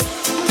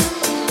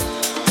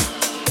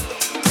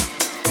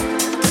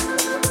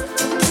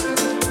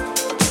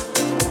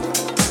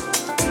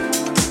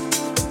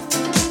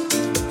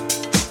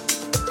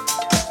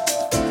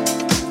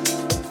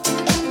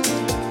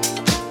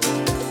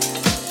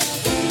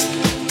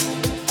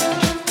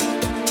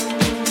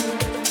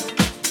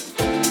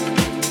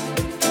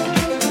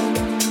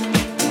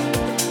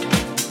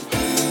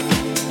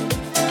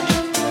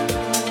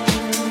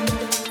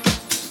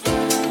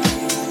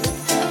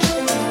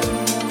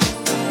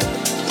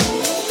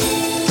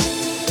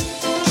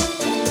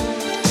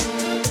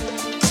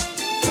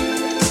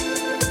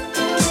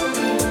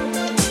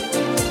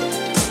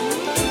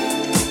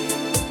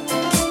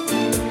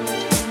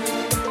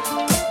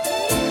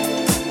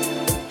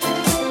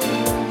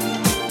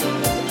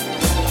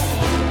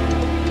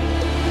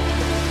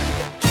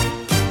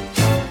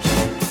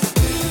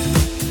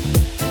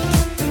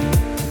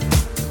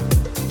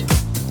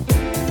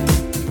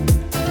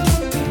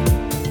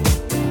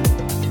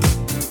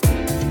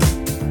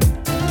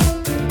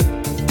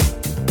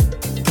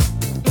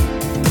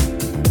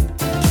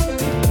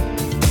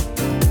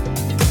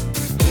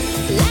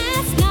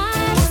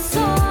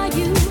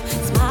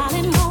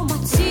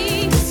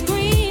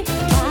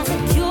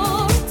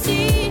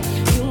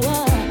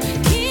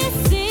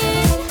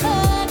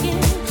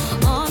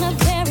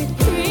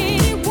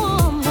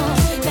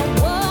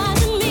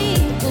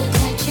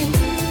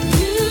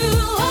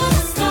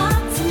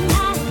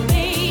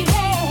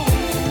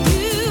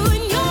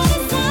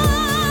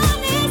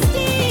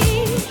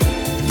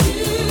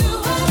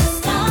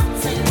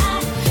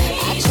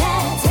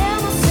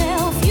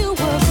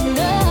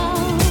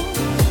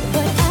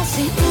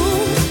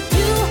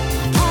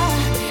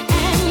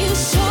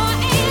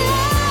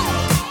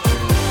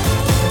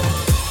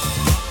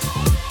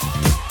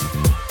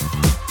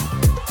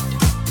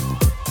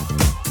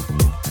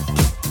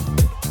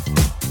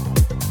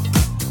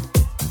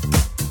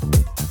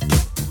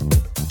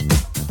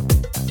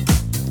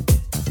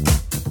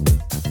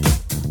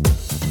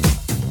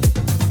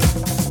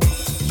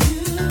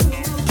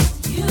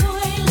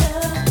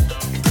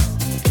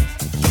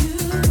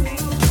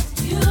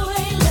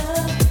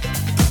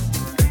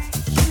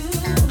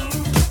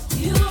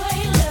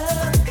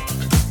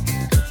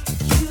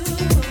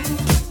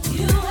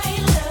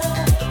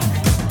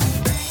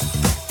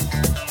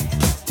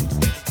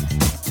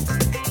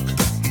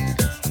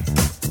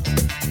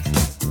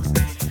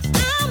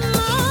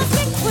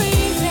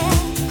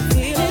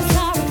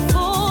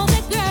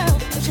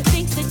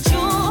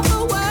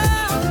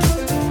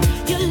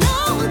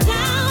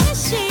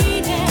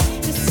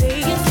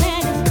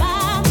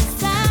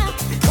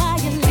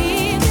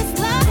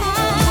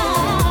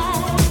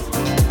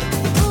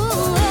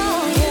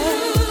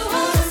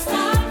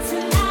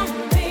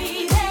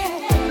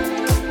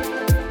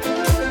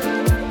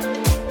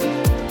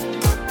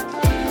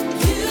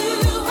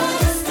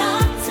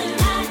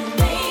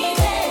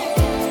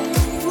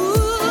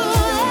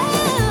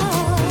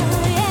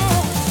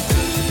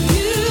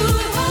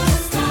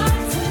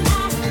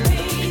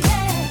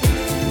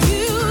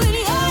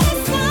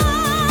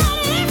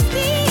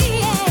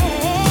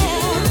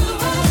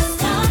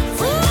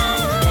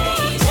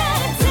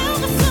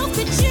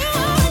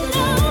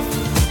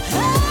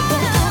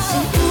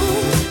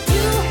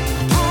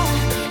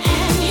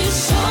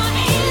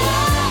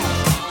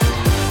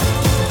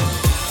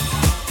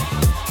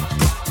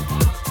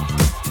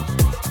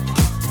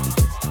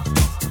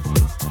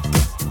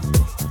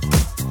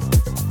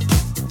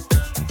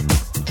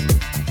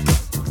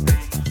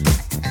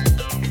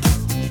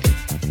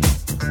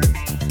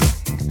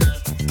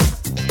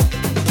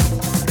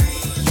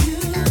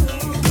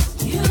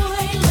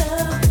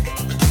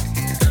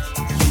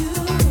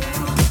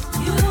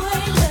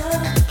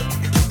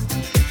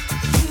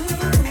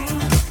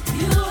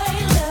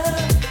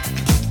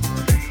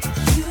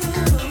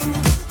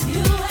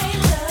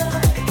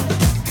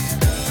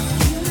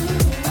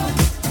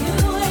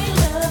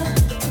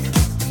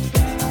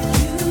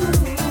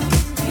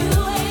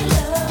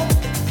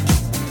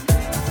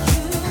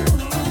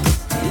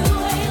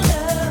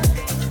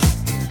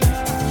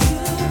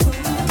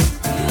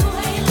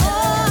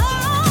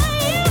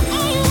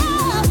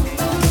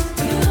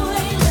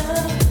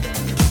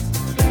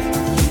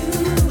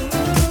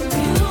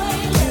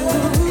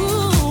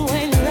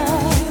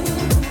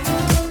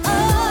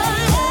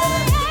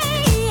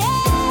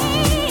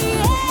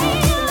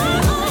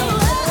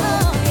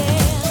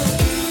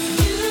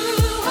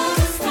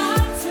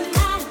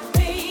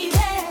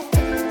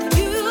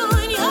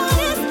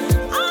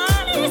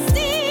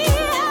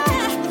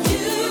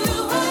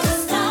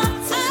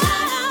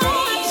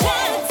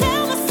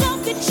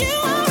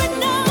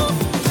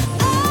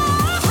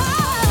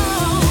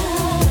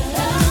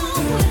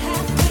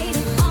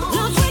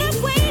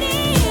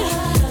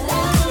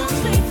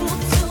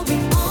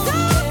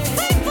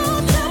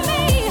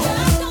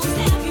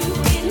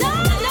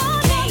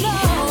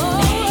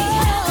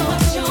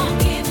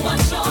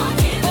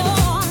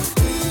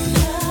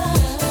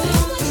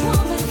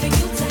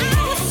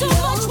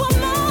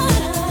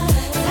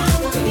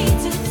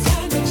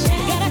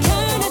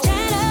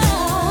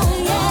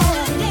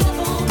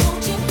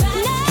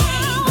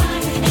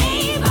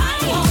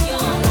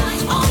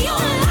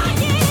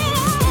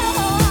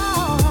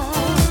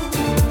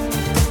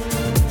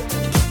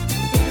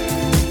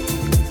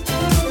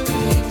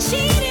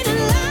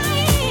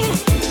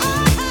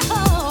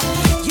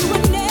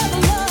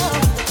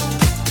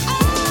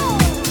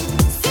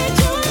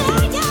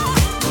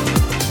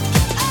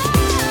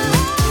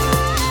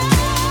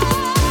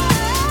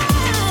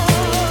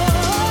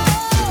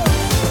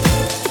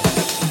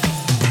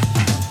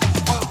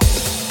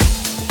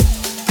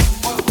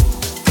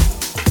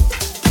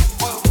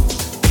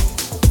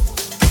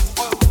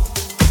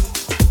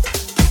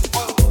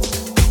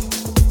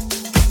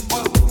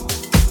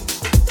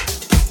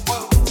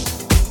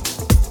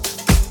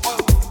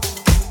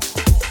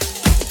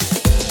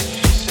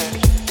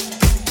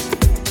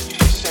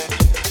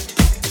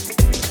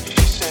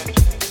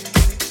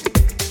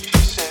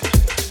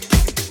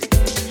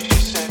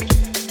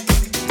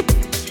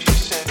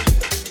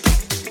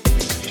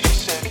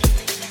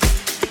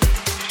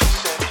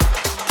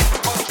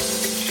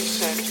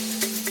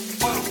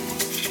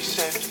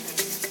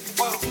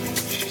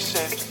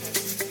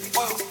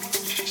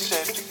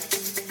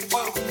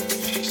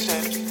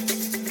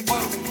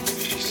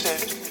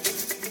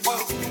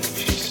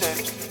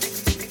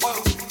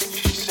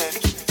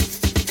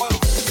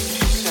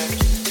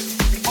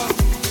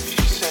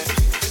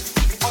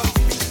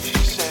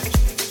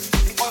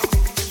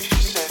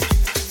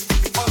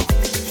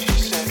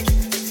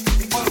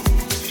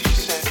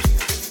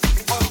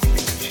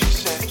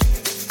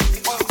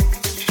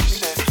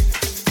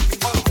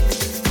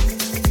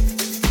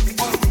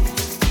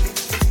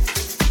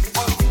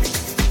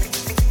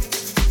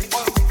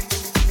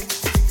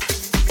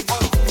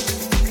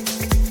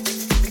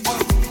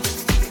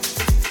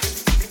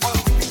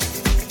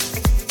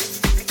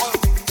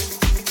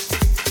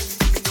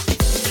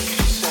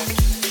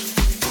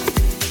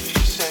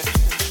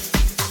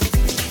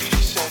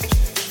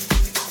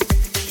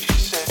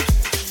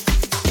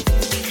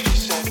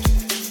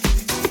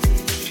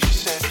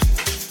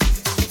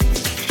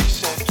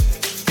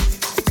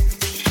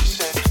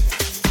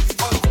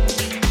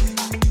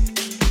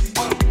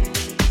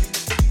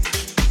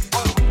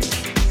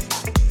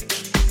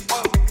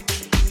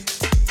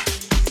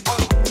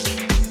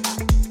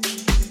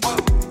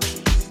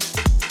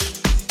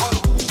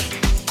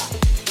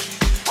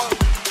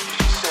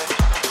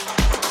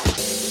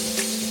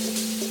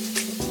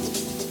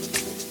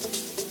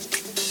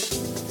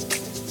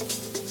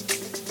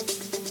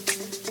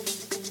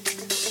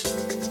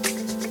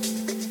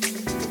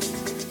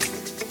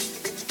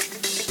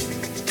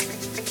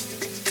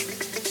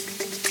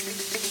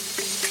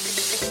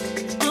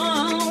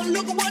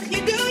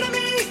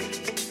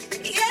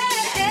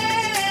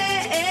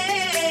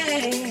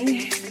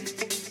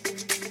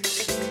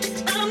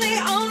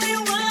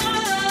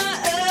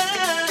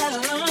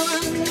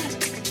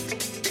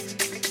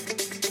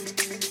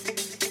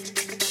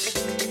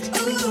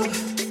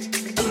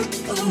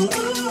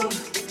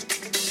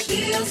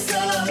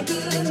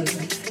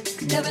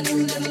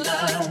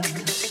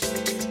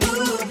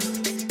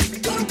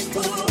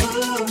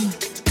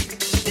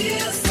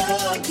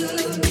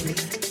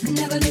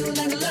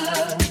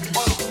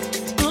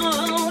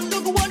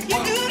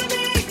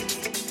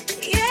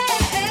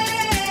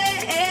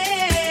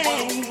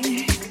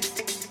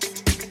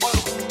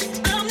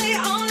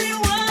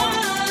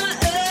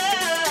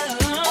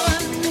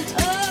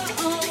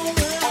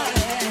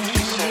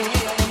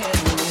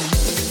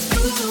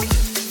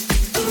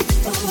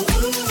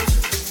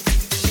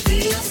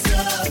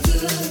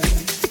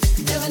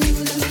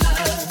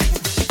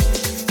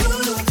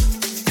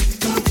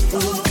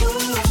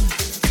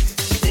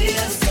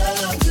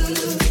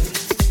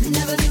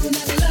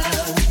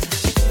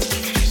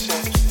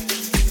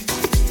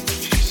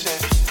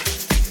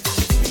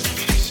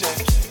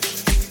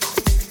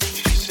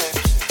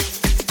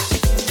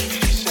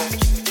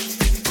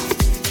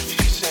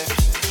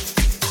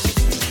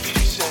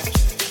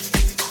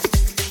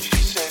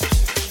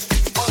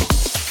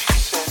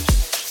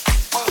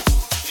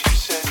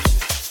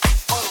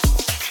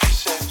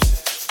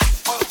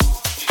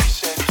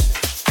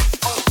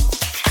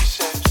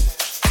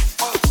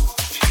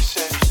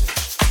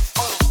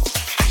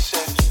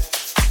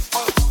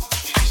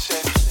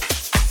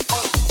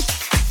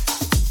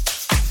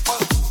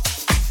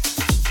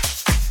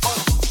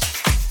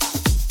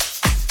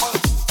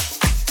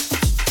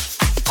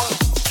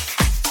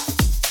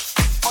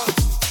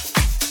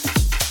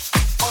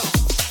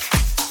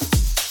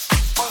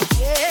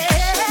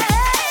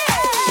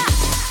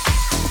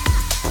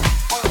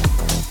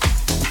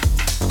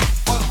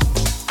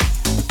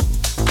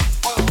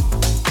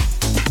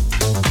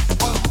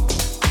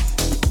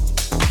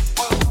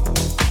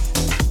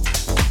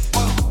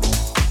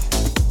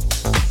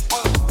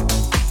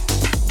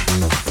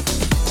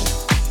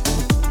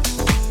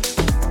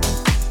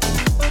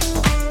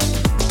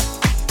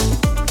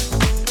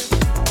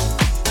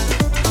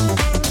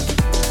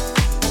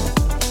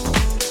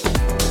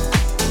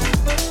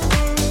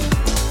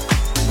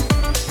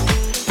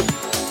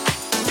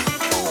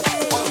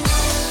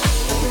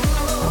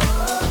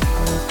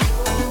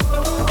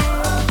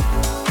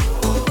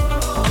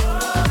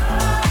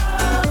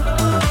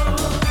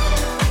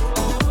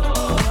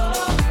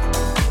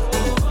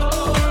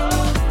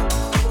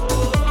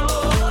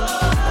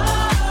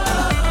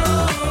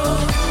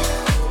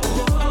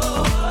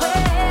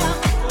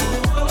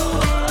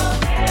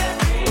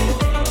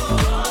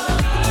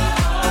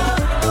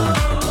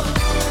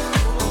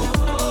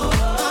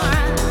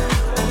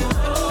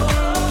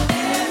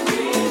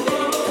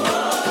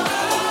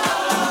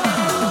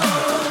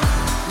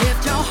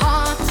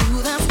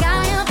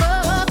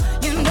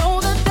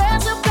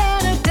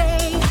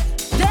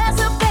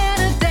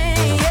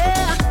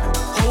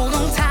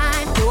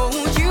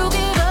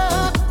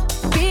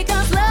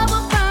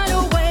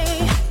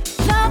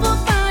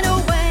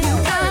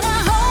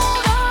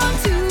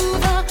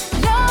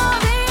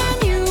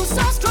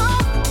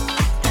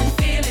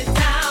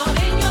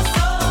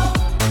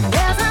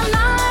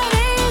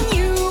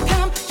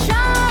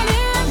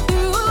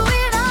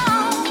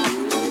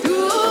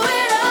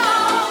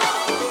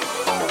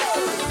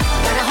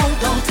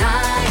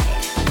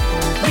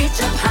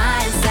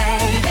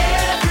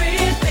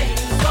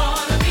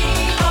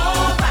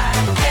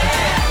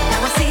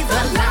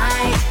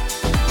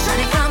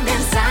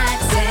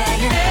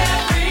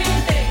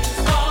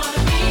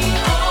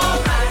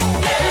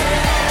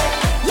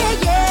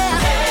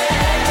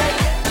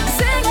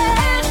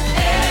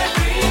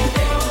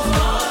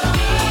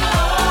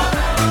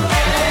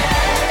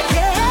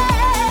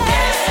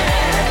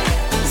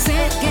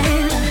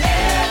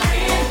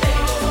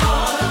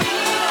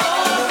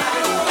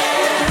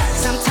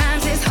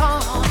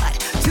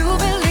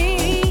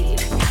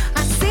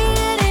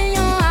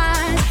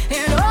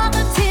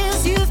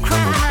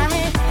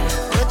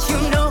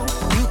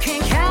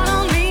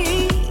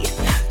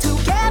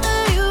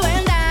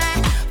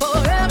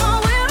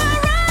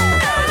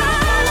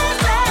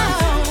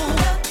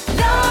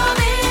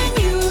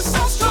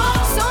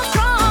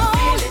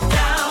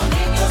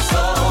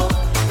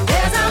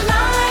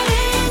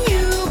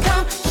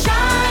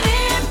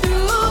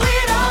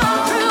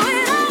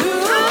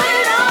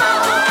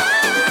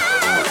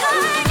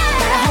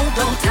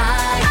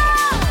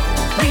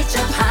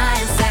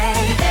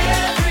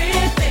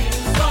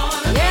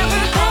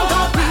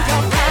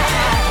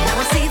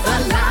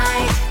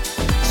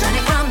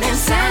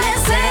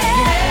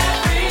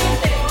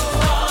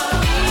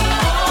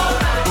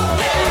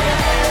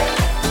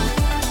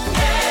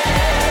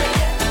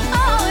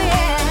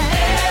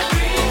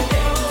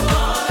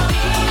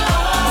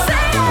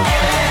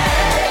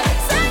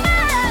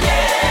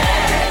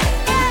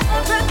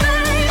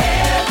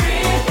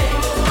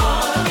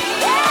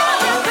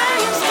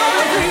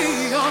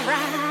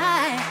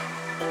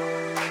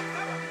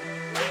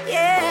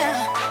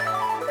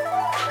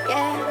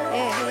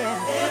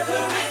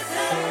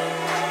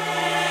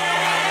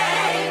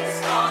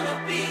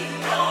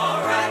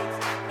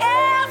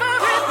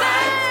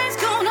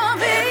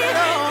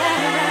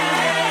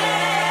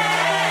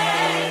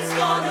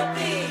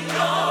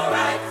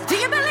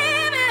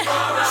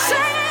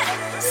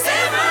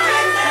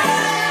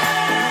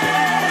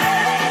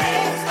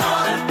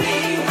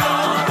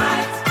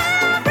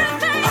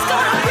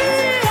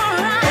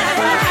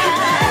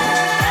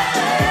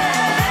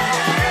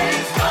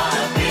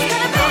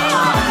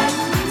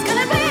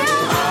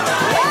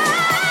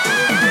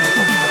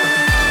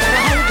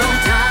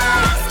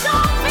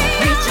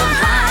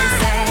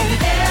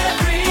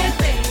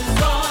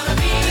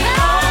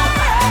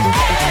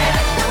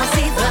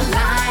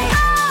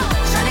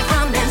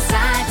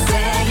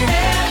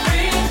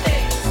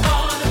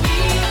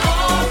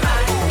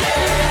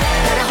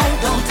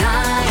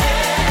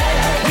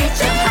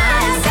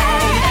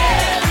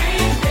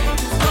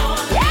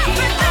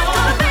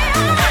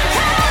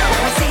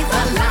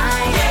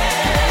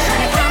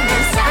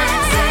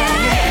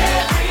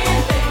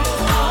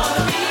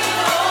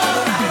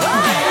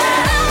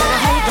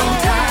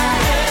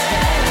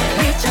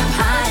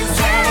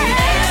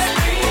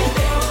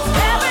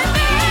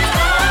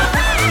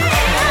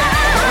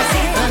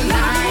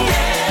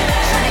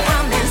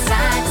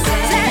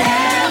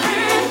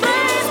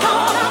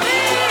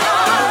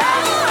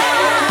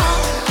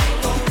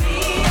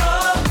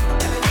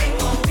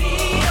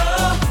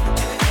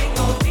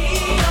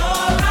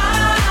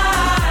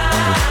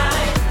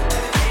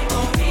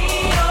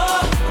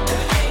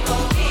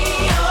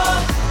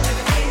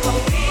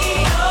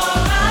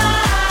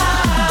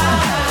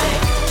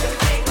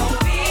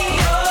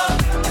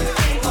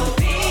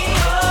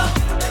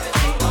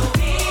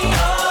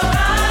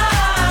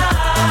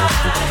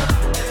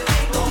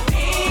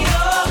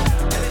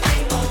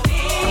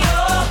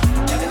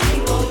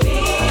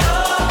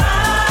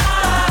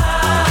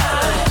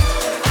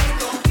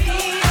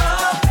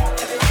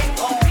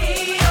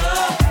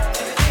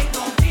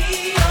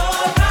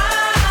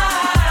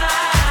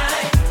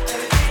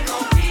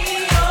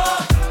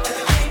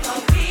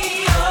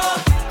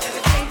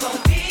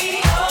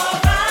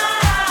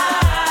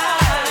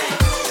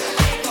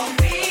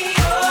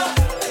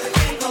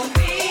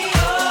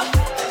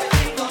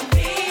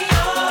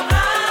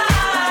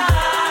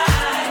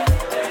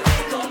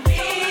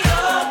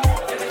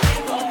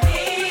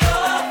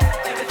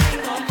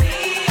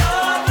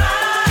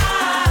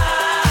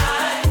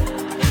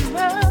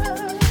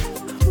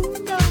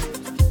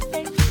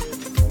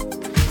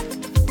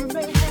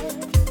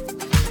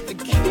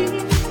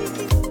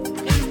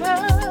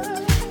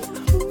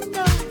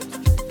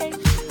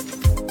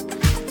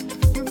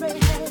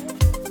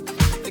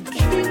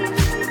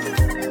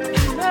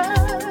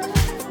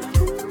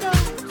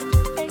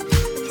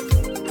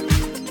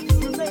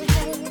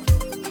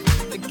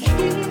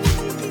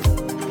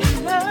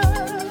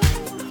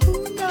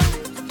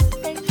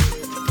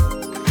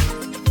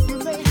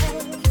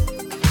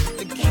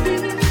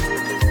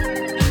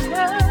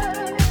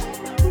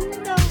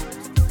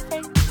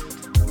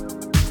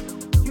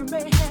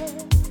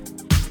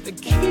 have the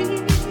key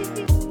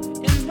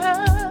in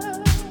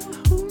love.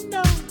 Who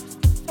knows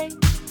the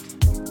fate?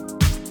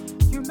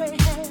 You may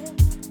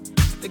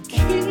have the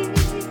key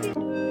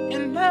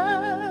in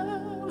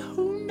love.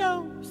 Who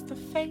knows the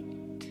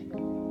fate?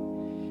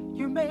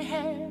 You may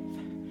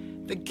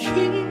have the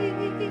key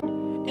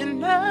in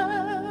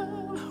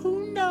love.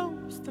 Who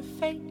knows the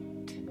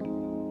fate?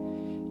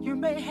 You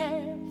may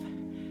have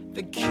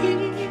the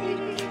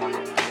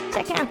key.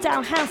 Check out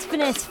our House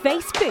Finesse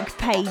Facebook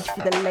page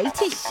for the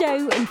latest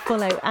show and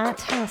follow at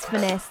House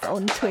Finesse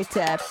on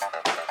Twitter.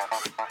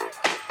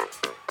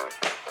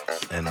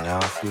 And now,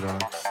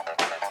 sweetheart,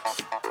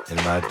 in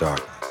my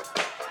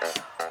darkness,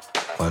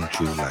 one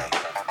true light.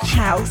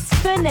 House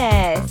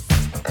Finesse.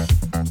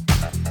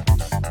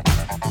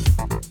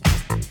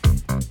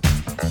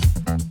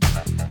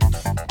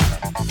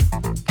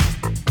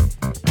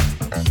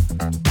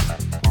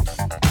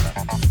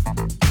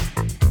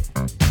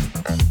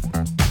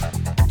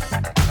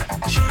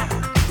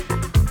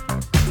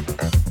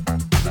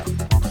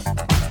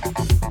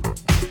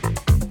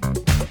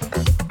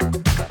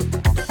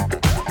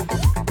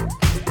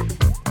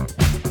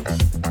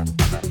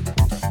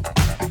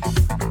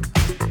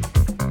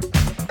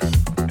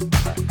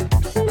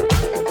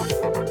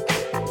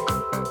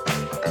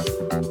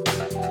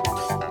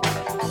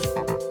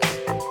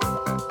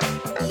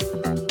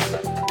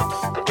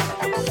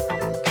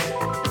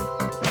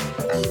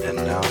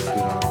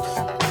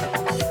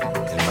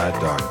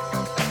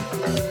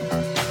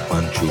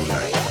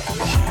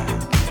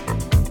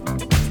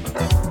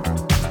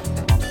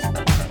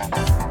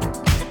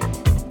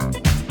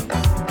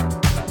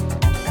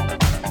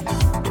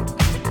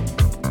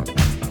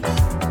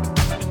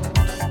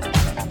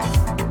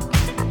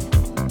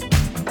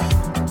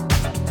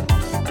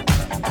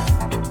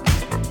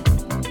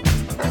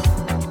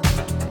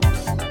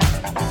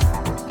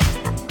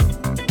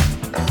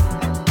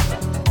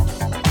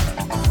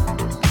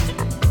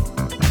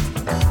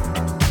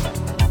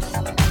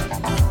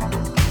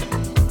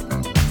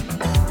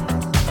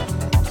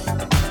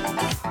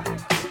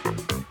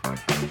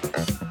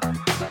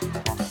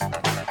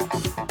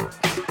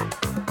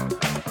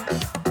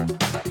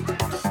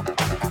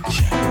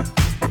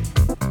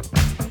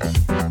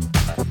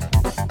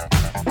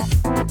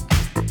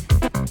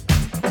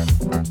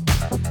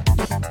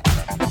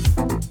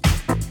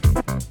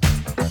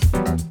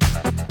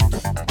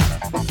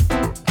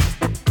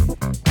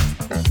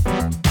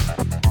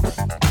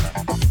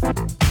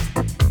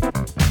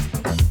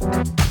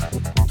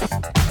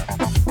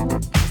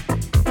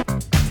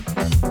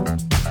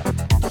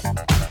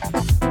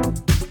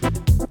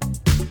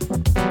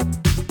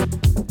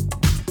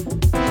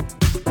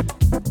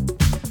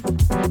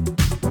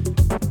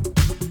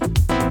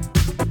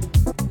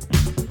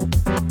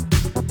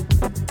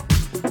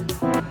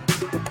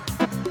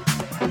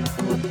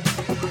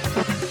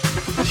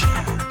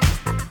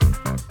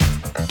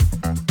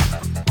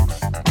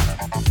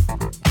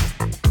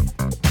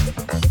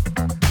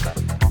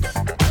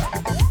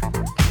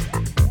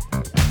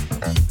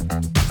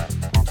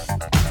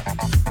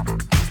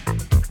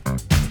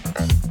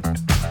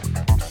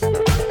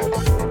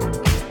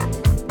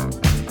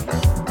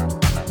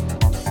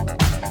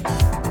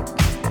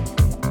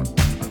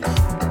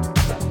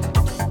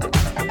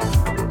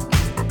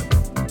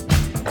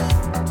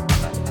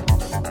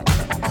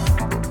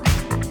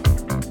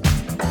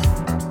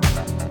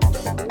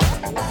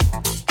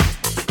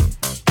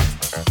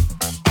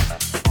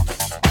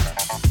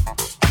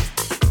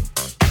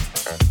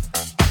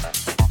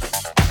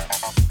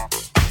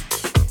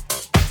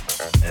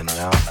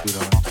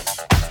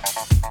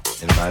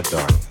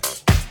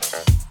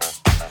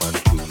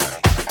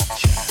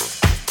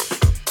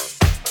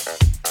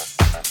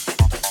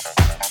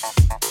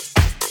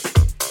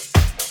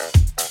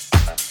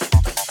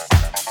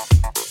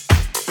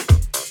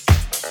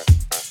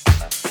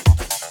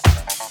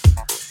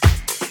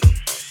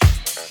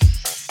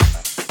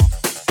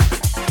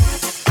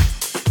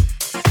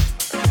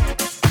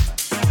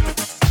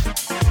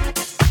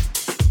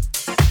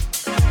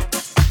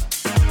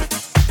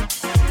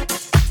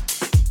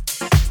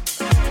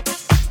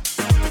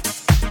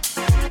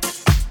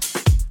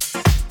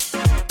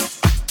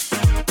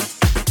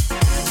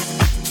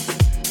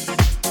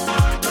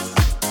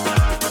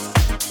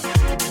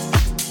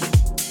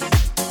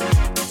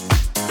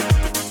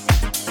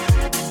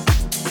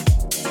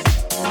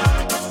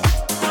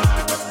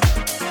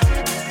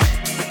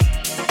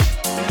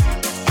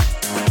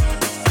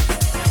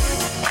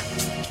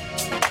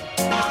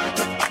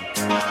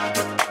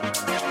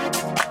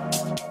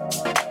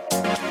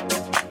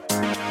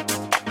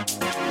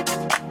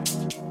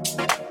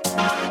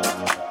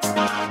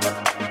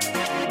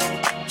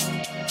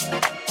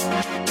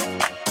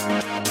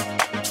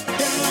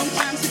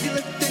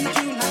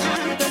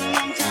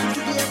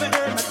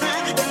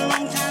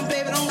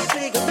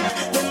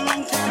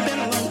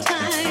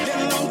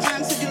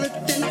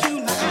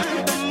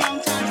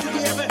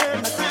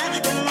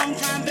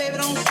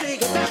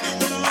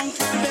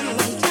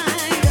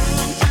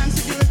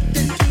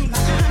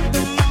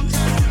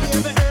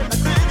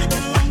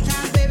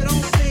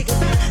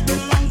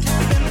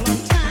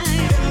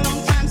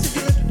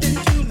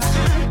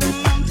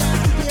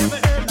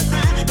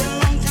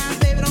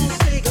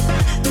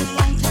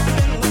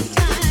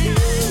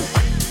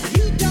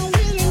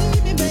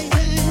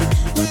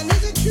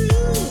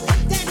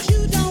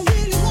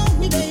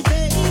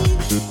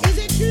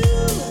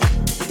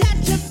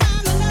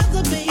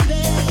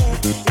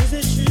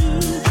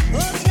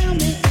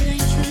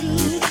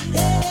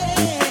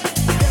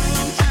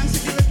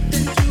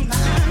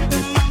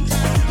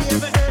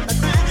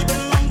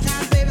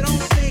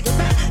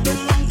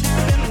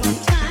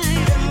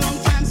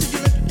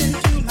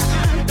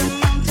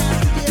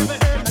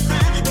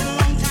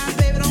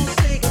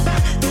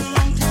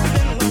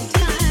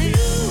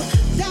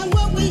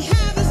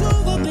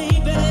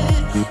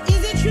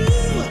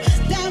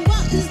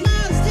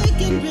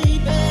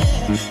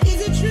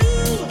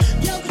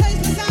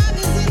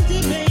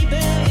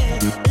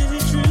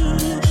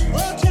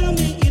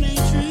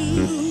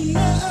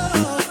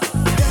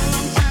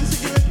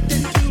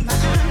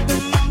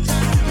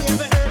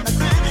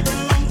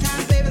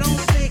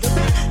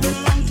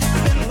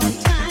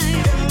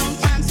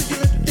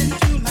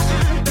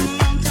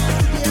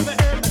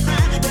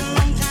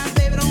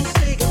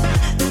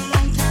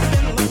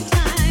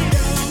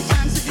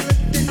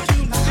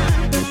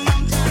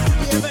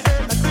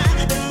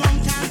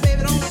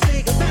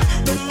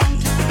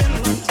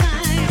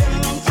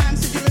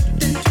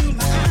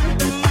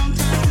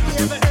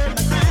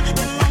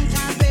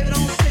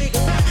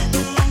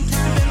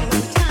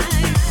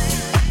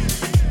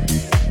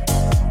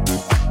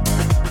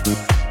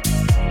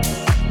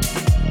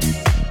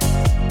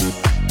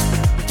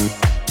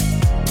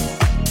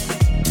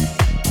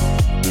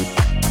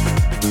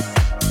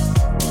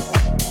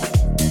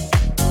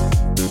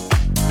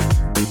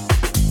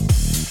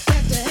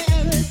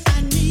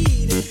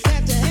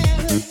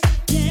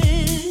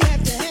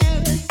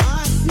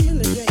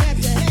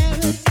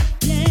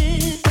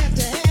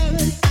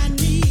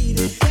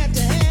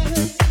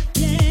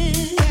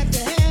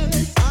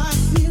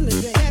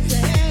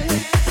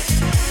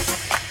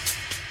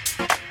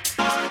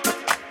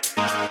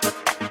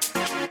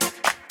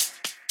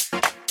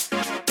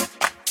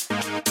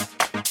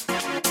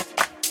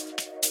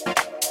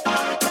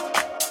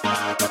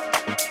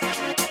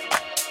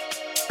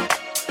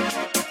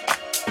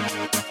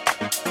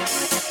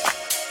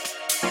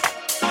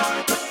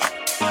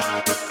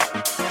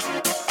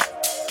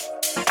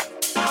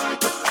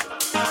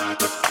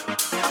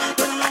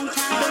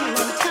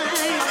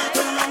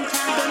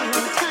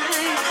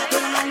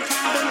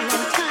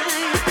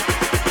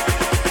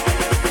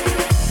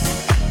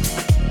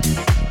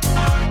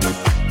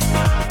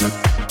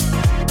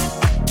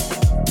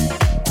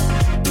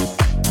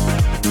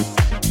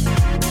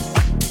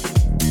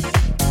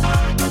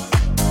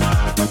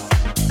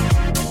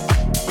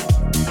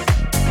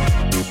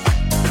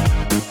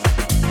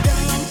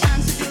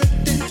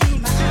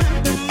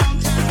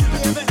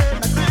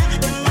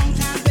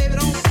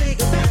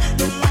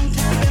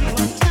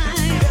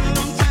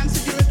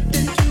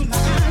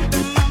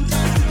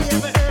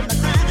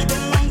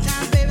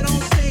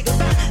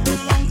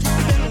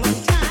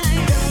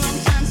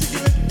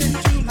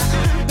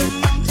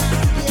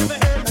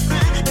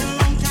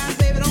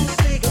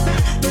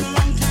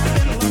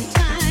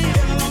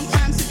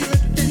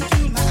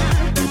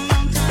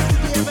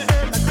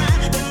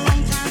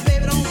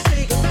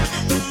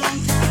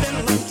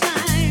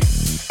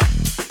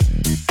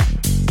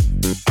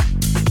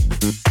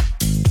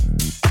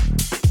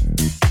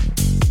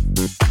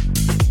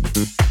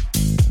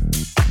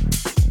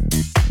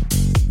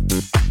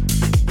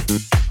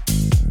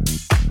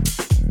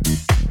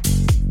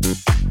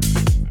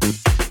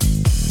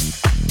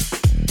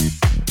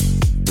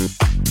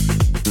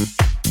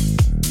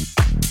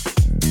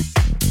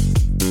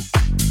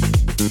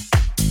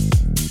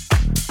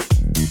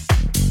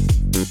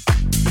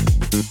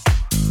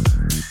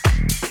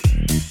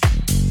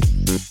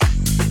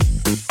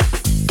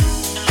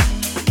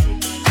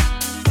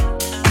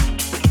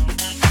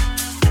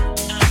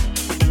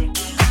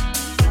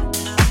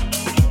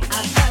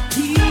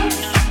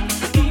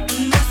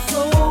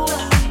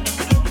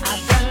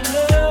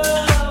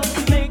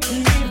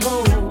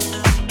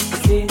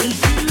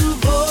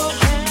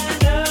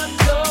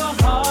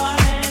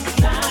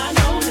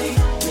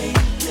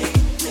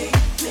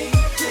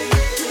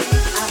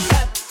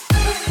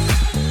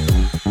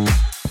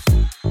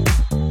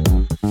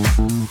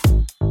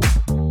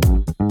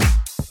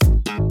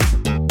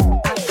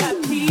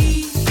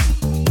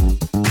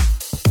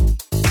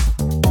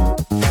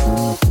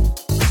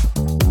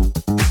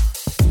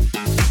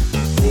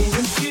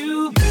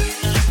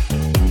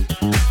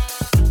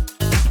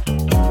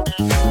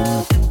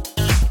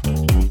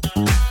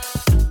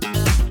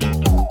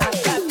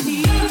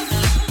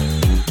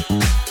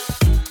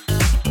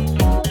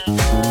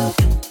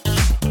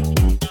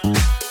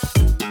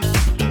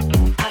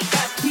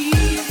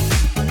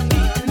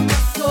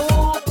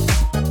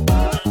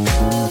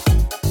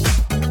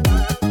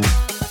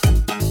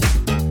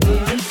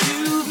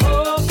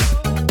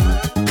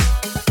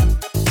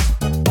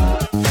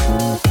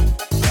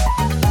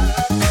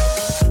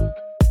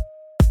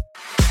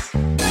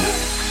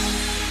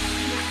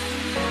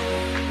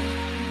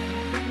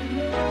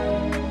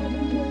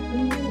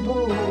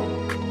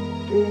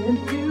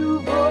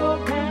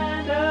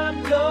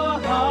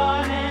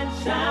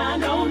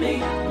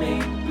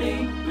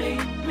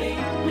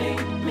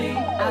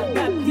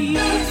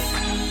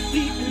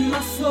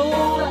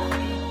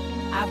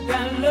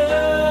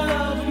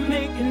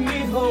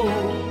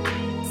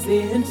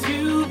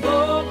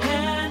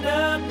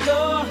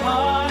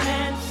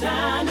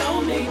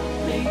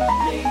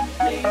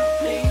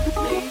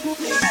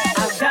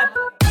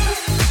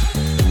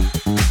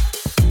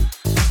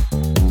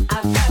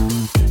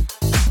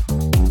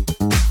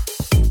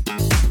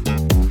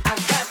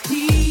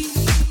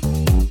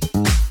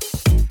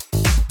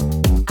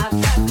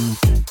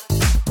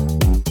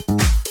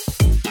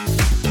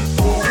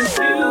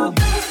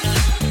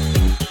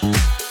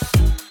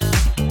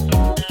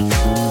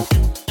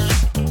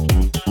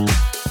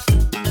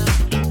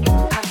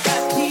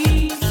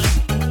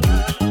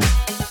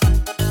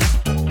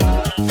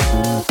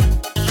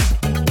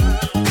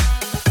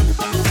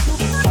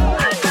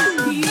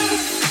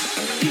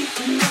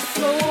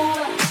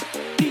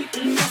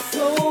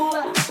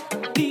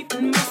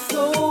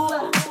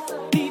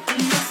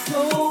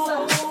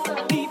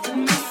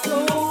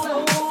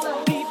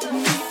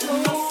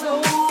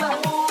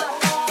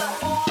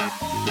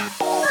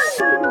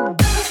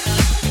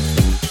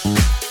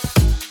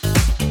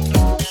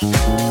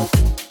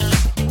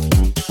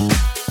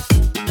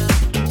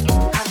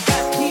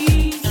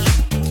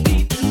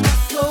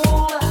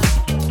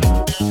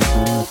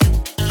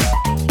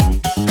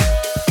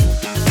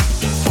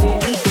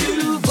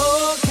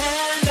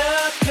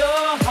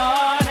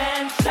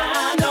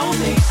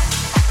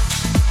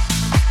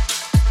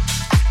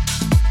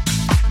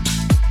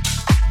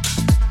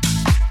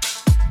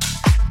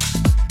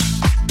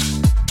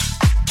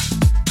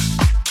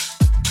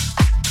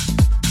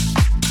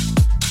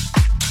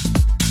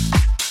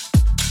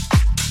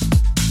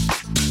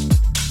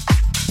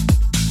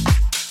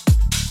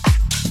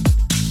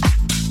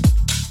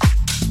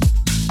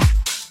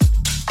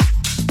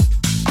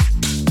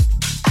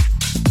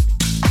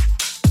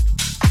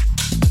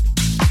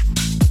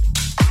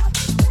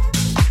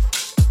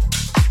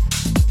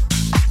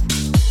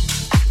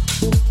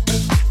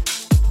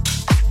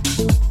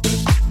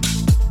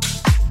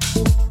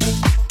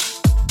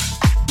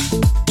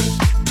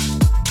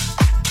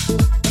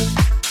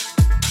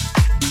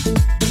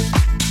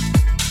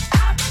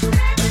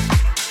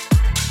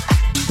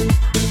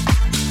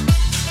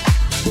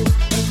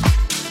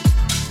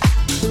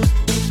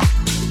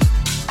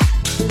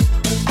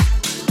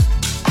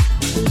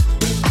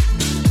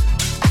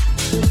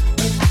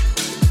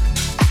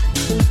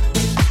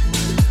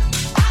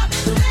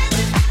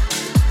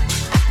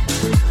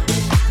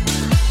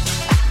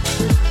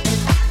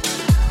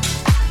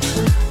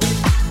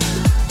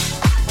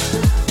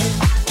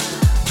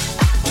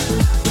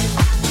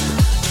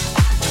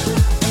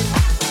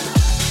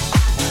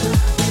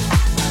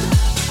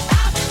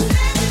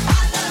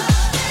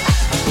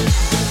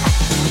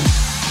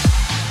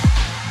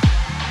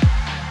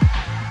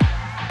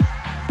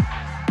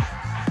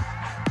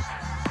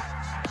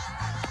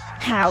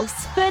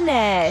 House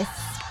Finesse.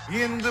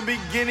 In the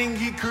beginning,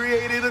 he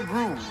created a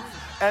groove,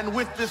 and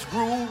with this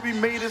groove, he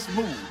made us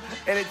move,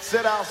 and it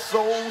set our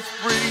souls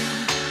free.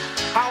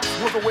 House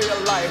was a way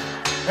of life,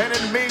 and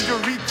it made you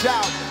reach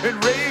out and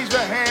raise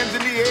your hands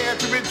in the air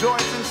to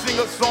rejoice and sing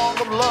a song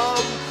of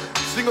love,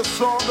 sing a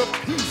song of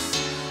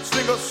peace,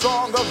 sing a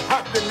song of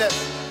happiness.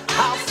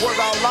 House was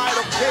our light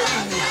of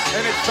day,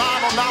 and it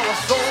shone on our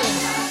souls.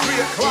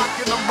 3 o'clock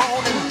in the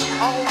morning,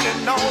 on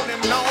and on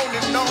and on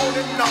and on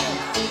and on.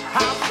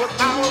 House was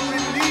our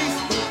release.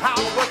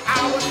 House was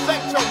our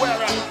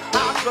sanctuary.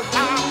 House was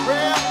our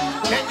prayer.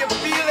 Can you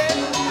feel it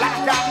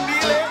like I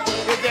feel it?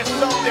 Is there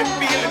something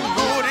feeling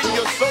good in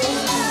your soul?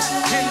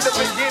 In the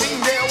beginning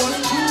there was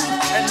truth,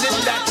 and in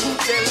that truth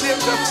there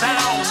lived a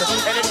sound,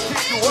 and it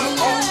picked you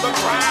up off the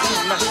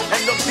ground.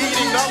 And the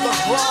beating of the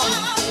drum,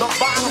 the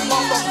bottom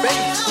of the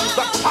bass,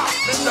 the pop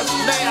and the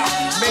snare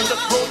made you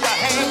throw your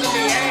hands in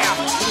the air.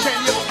 Can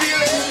you feel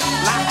it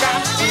like I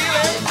feel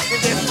it?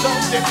 Is there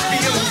something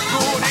feeling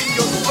good in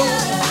your soul?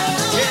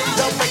 In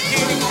the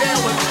beginning there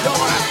was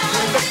joy,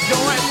 and the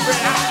joy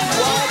spread out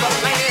to all the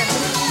land.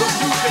 The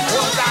music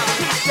was our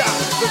teacher,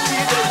 the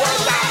music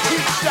was our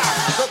teacher.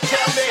 So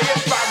tell me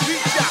if I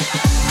reach out.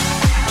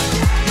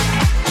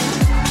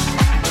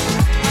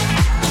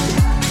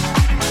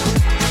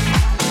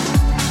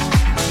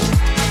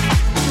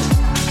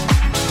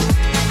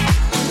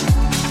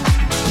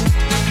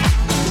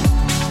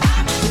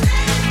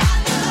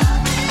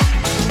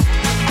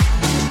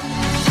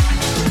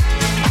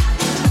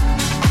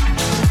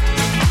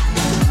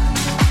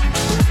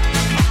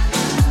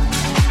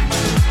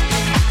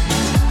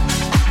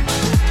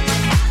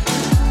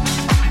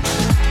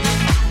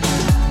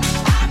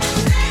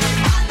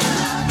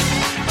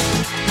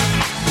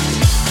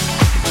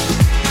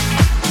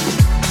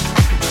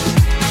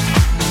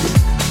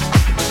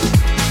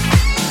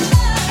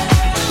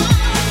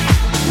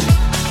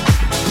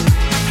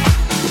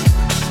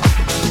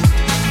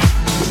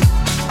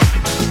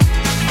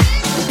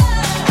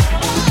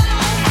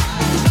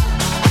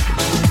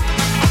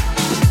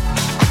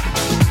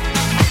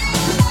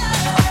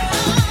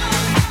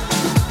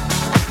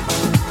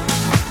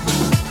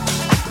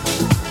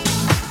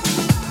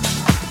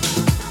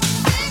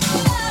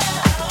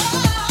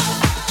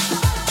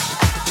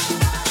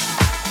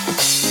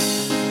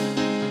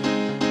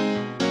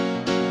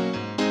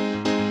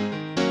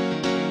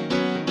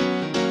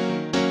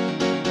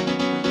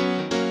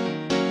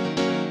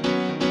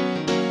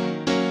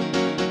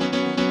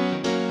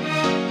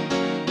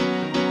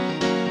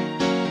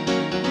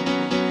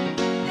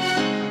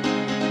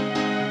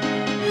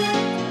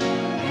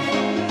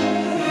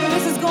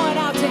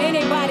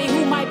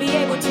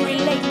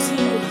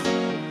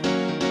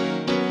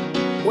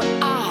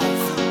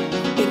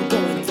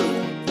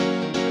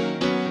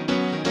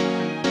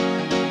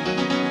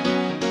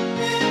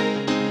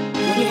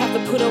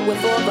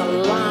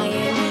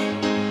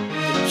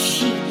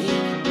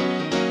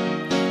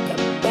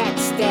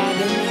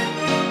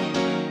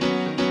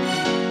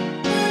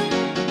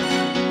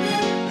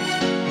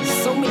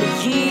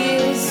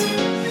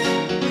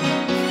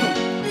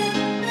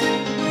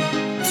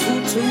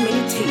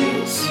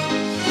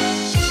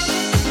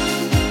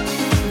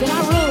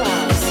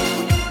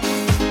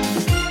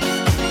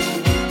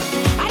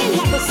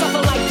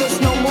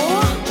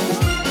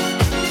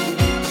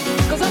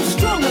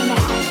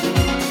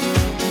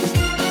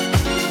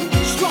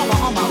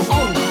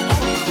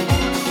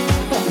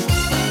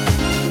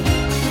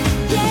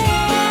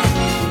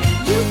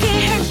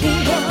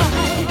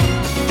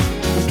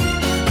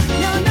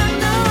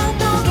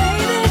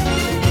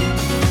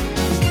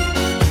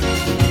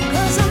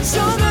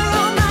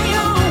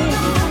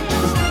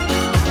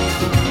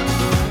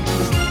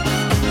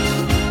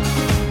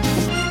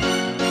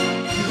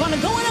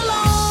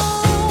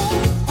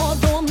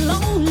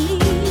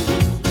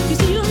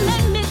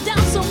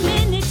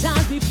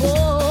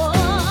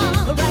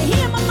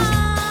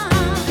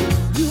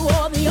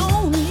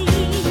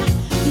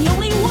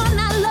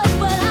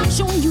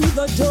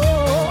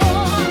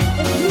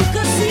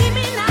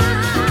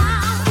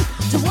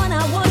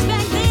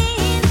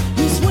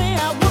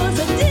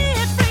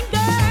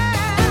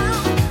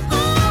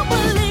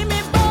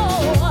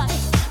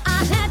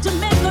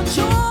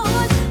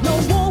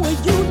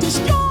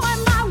 Destroy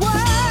my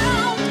world.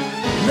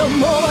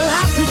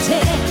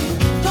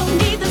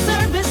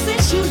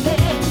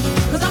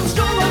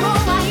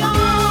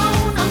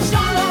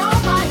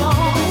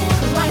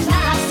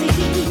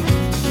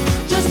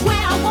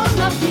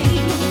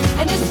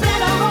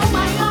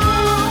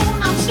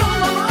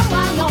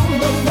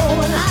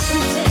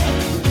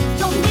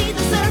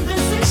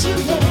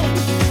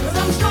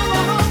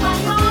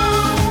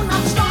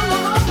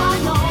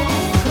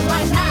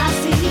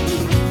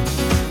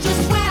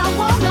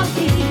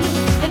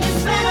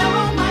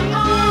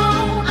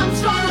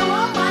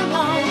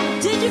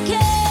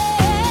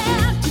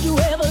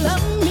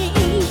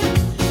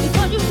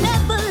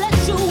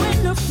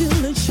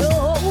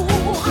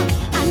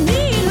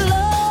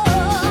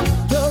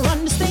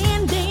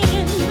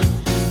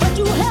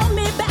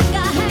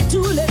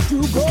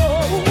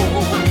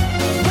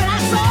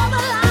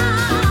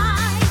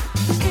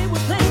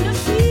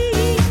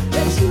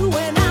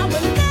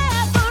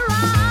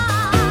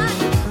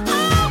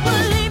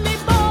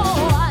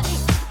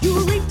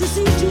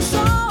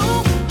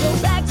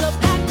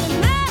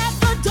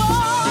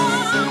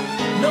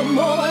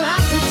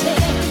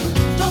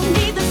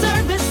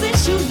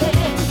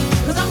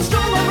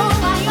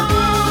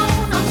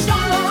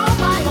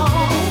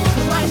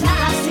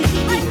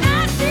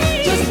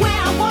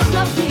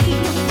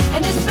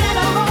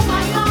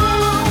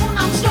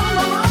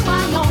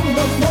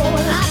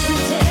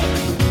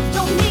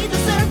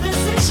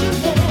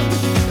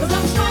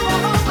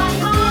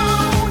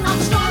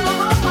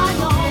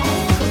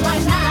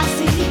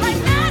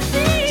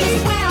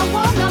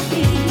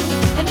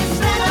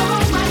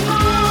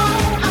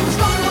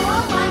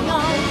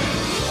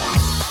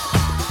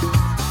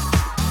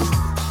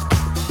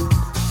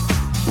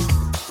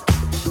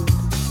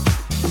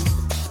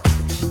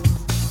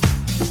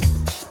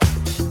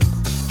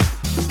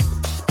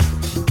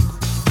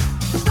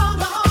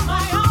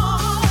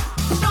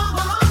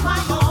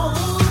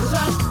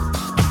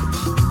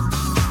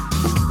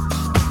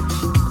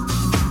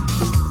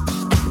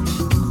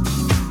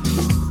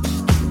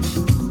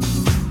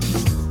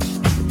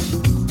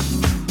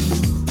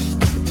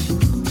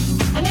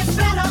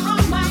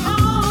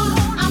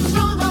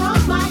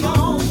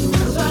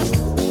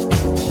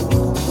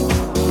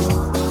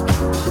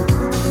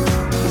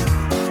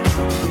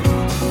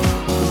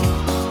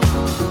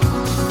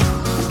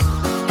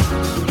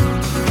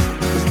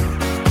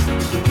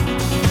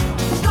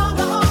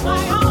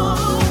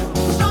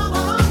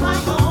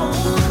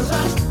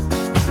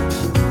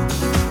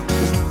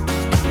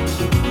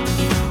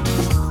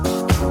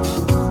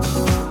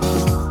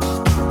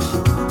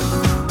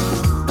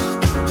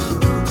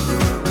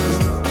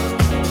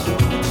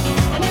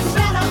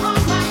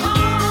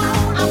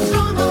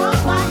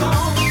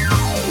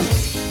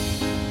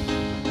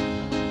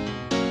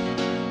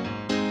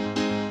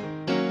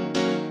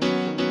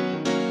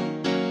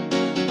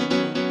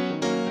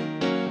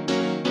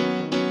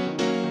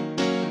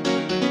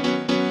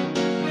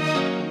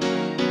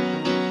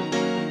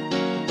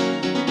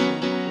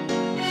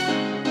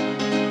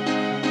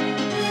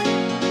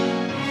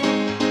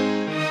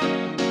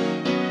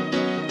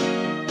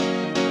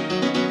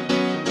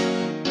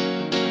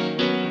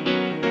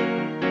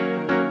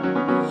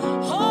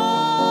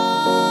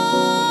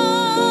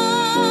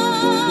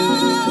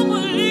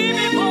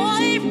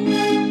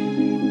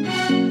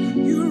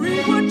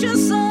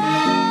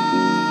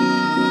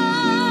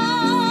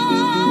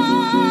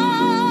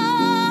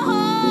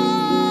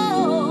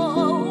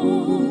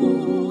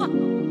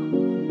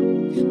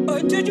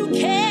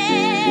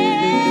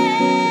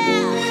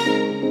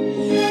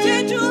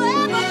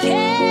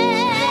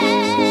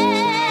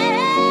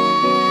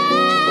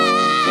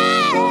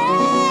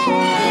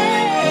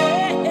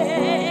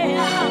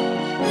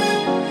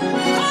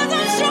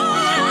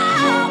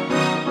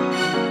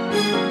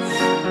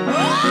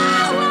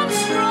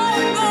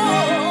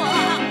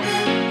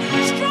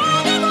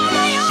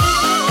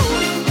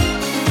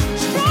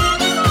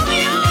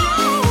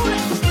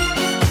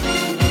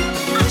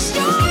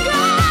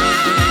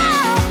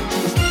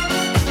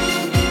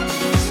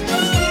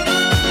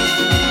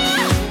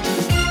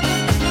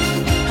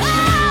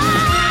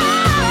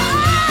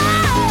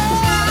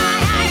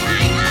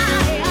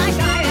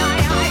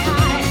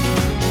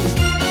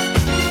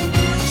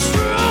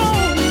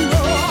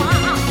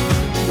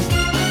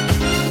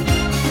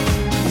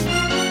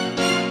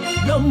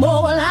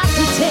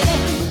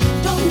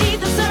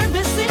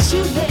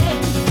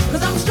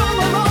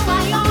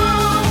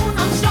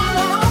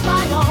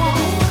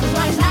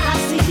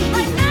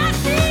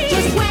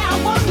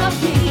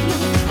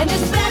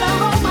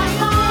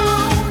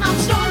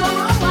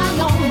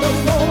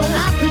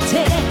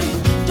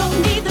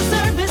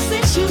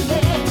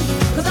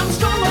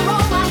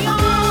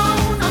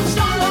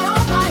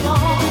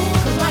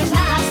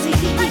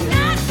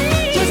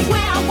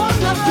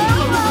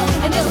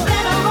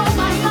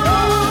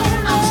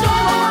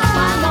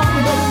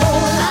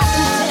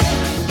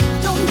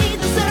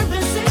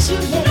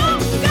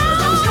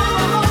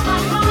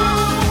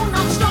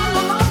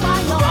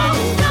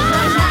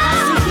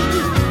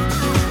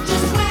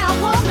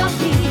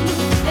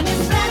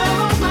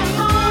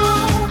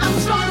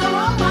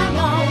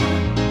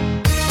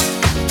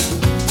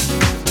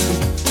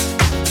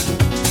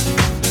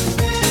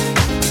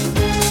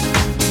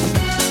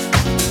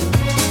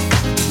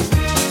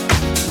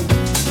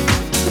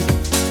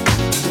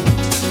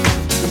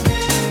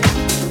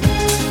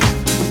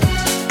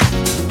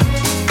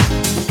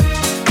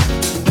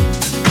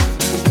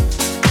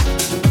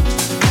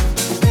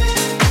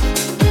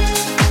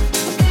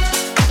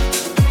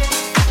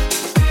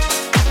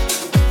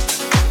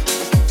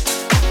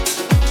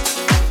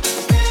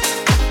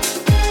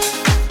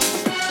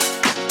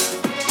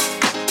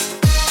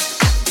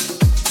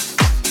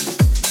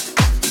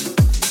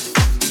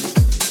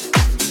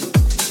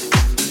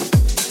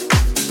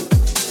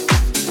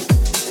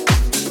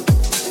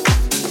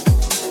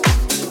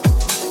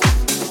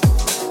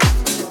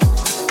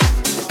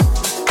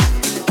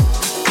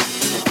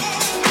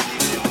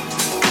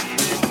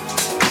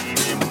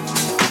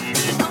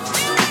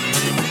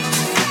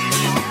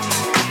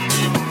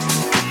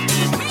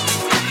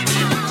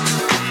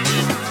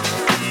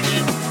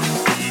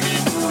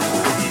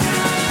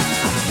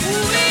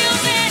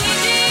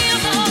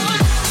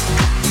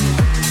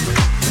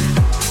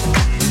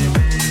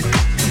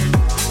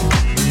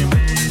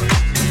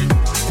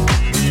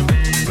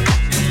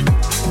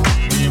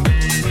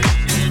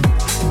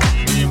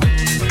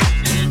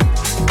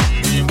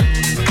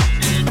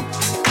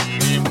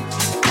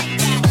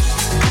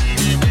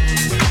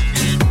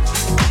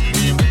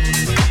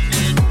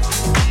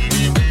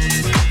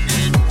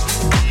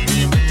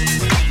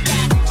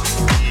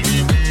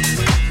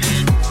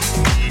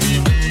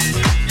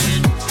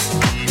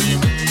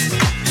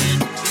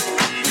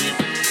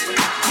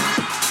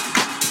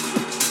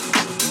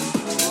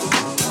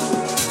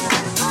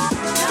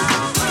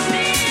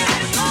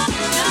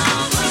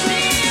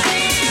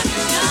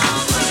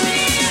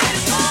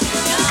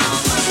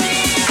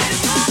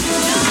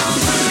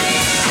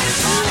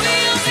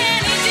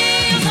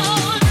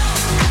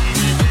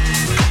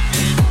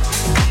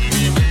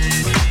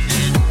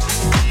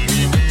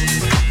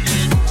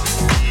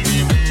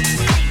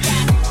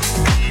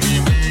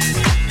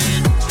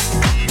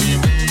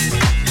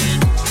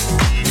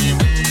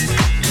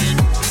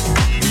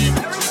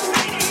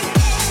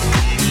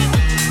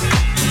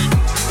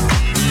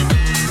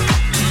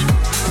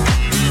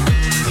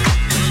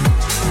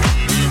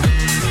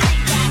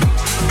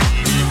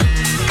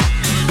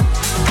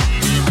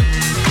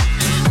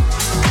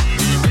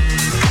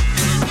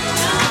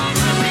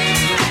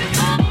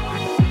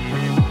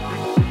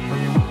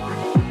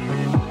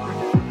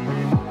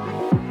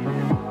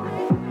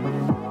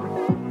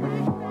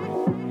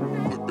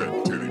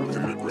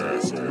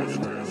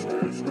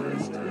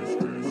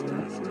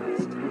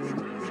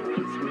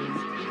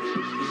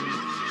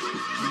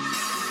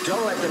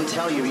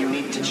 tell you you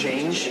need to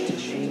change,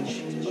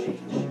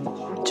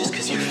 just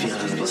because you're feeling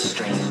a little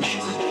strange.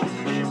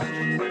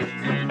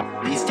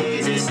 These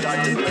days they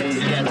start to blend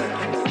together.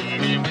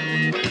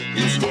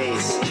 These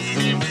days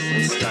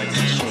they start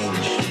to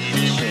change.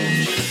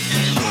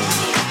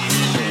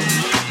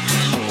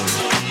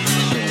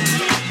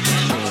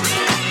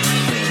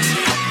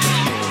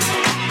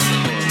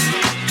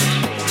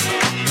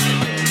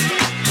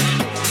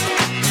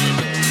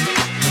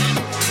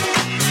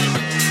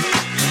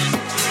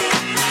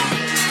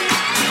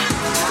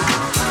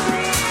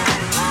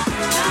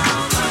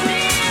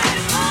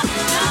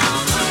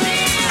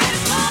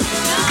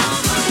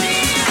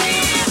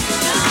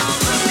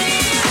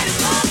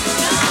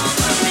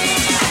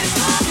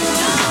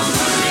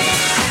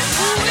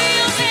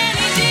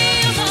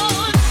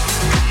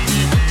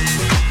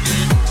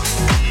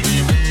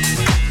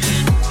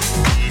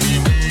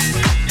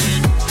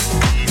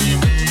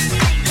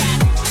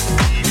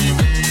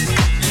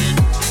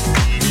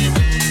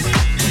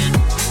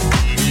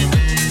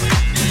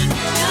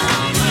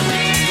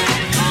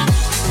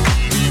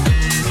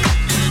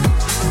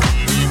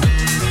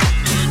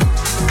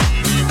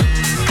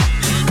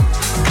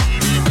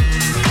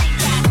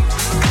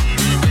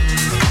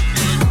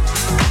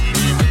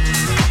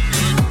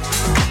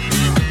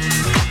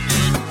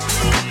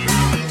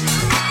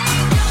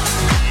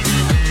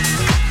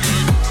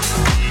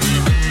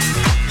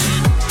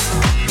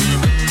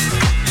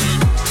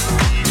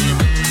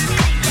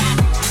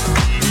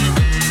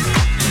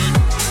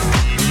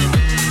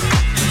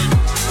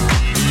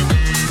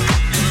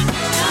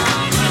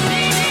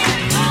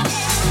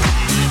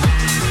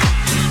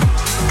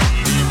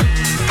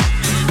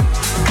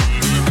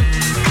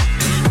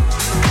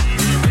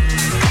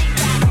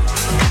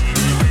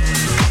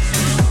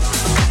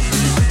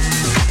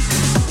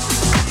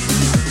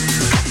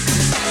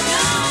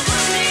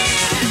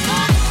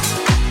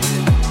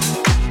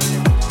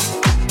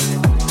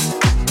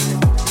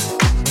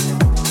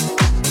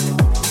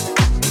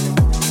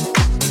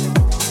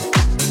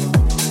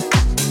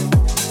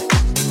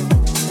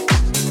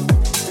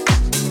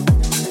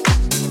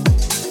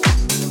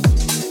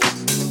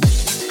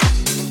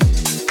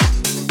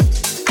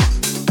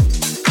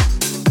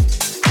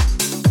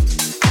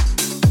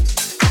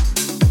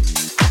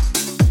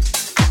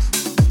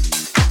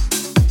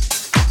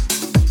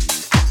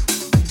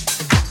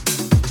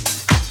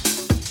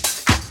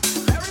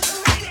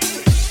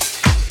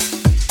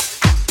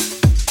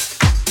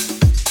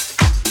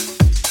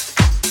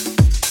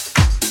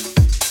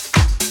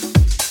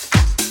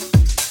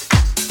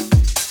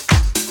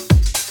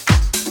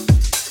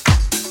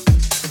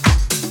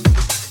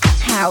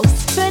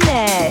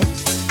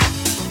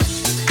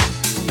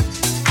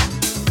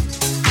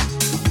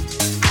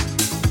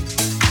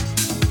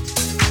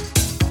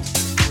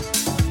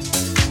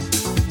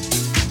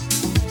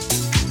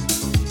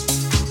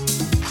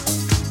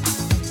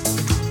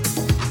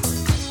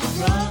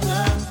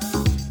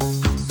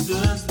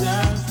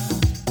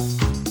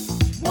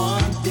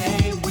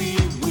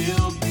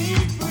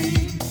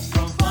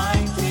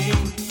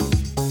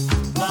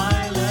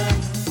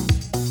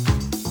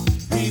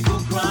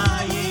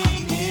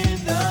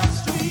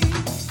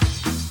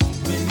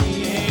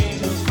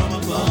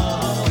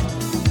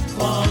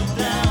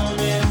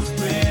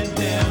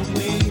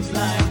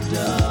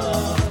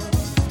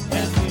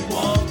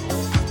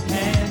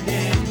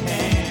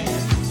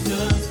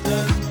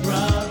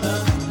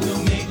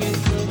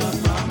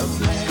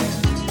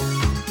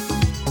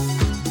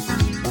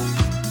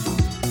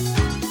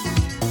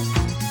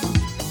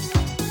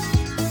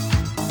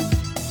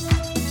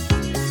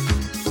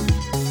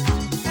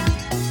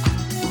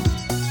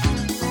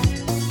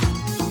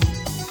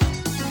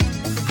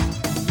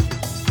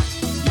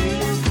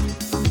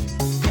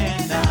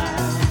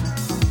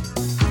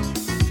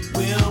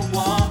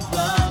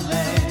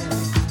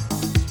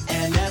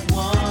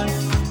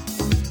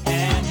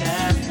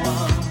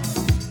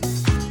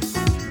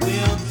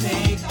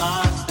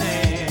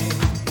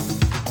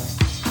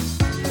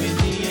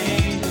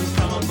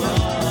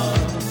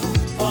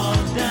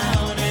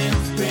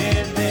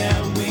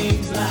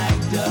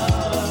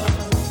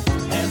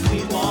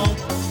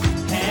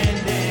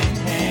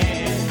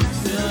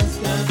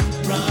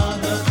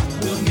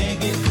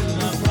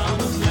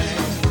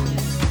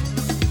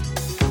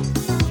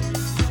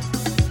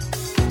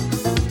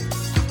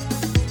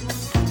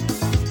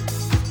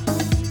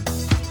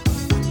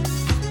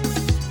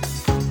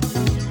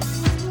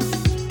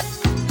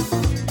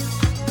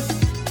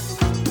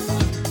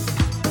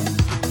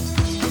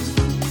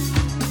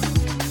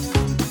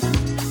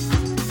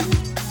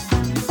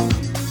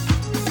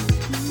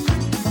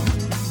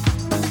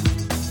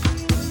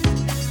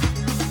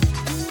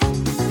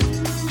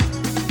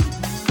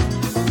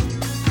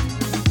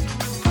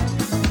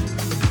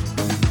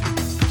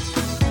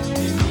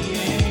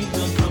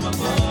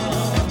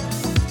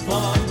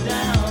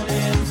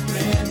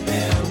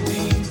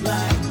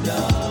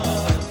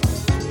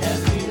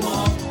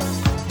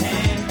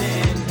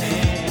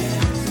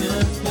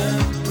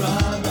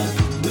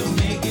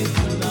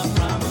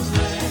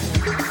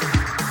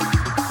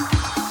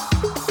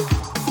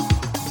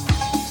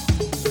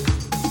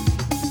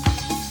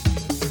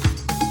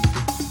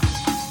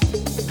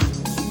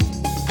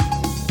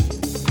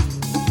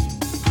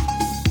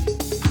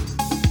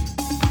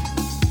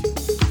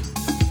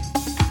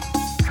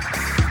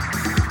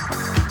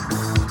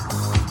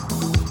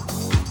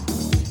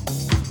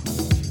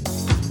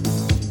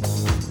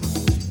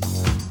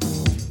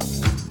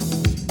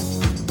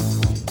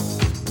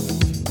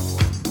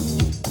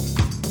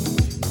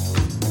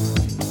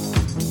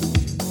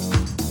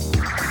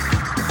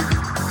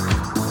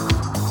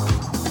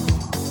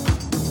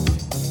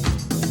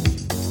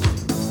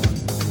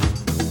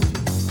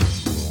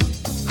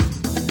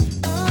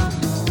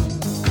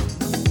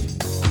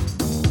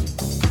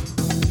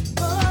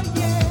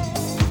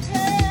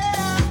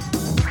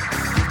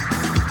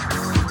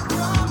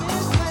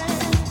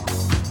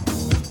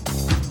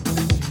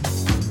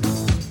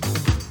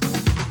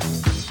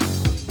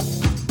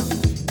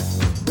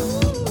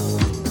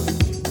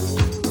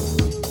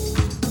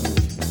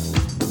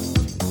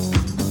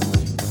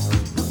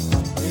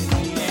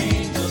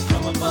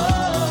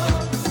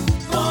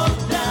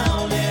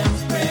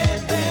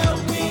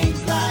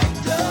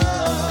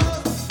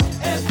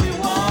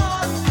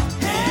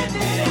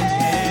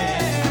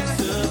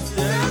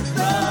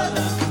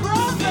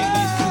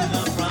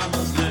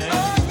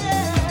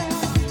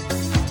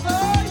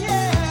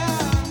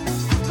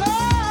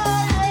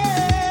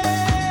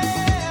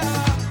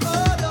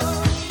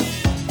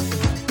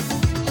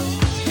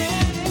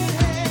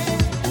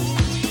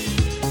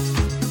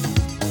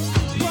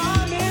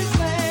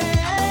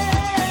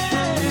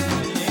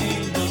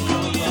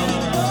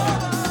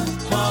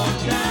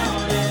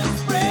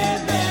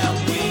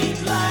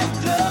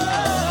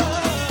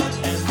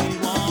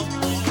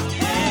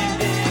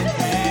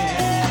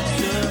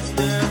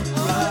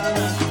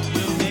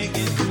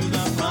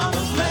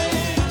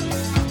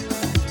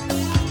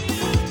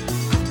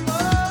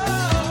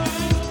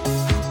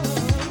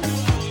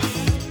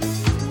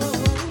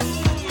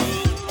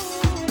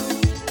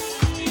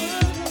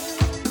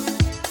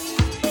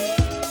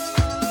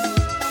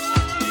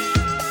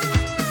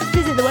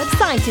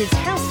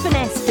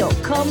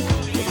 housefinesse.com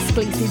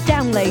for exclusive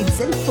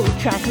downloads and full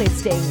track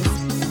listings.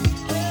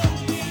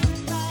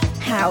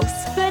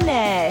 House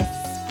Finesse.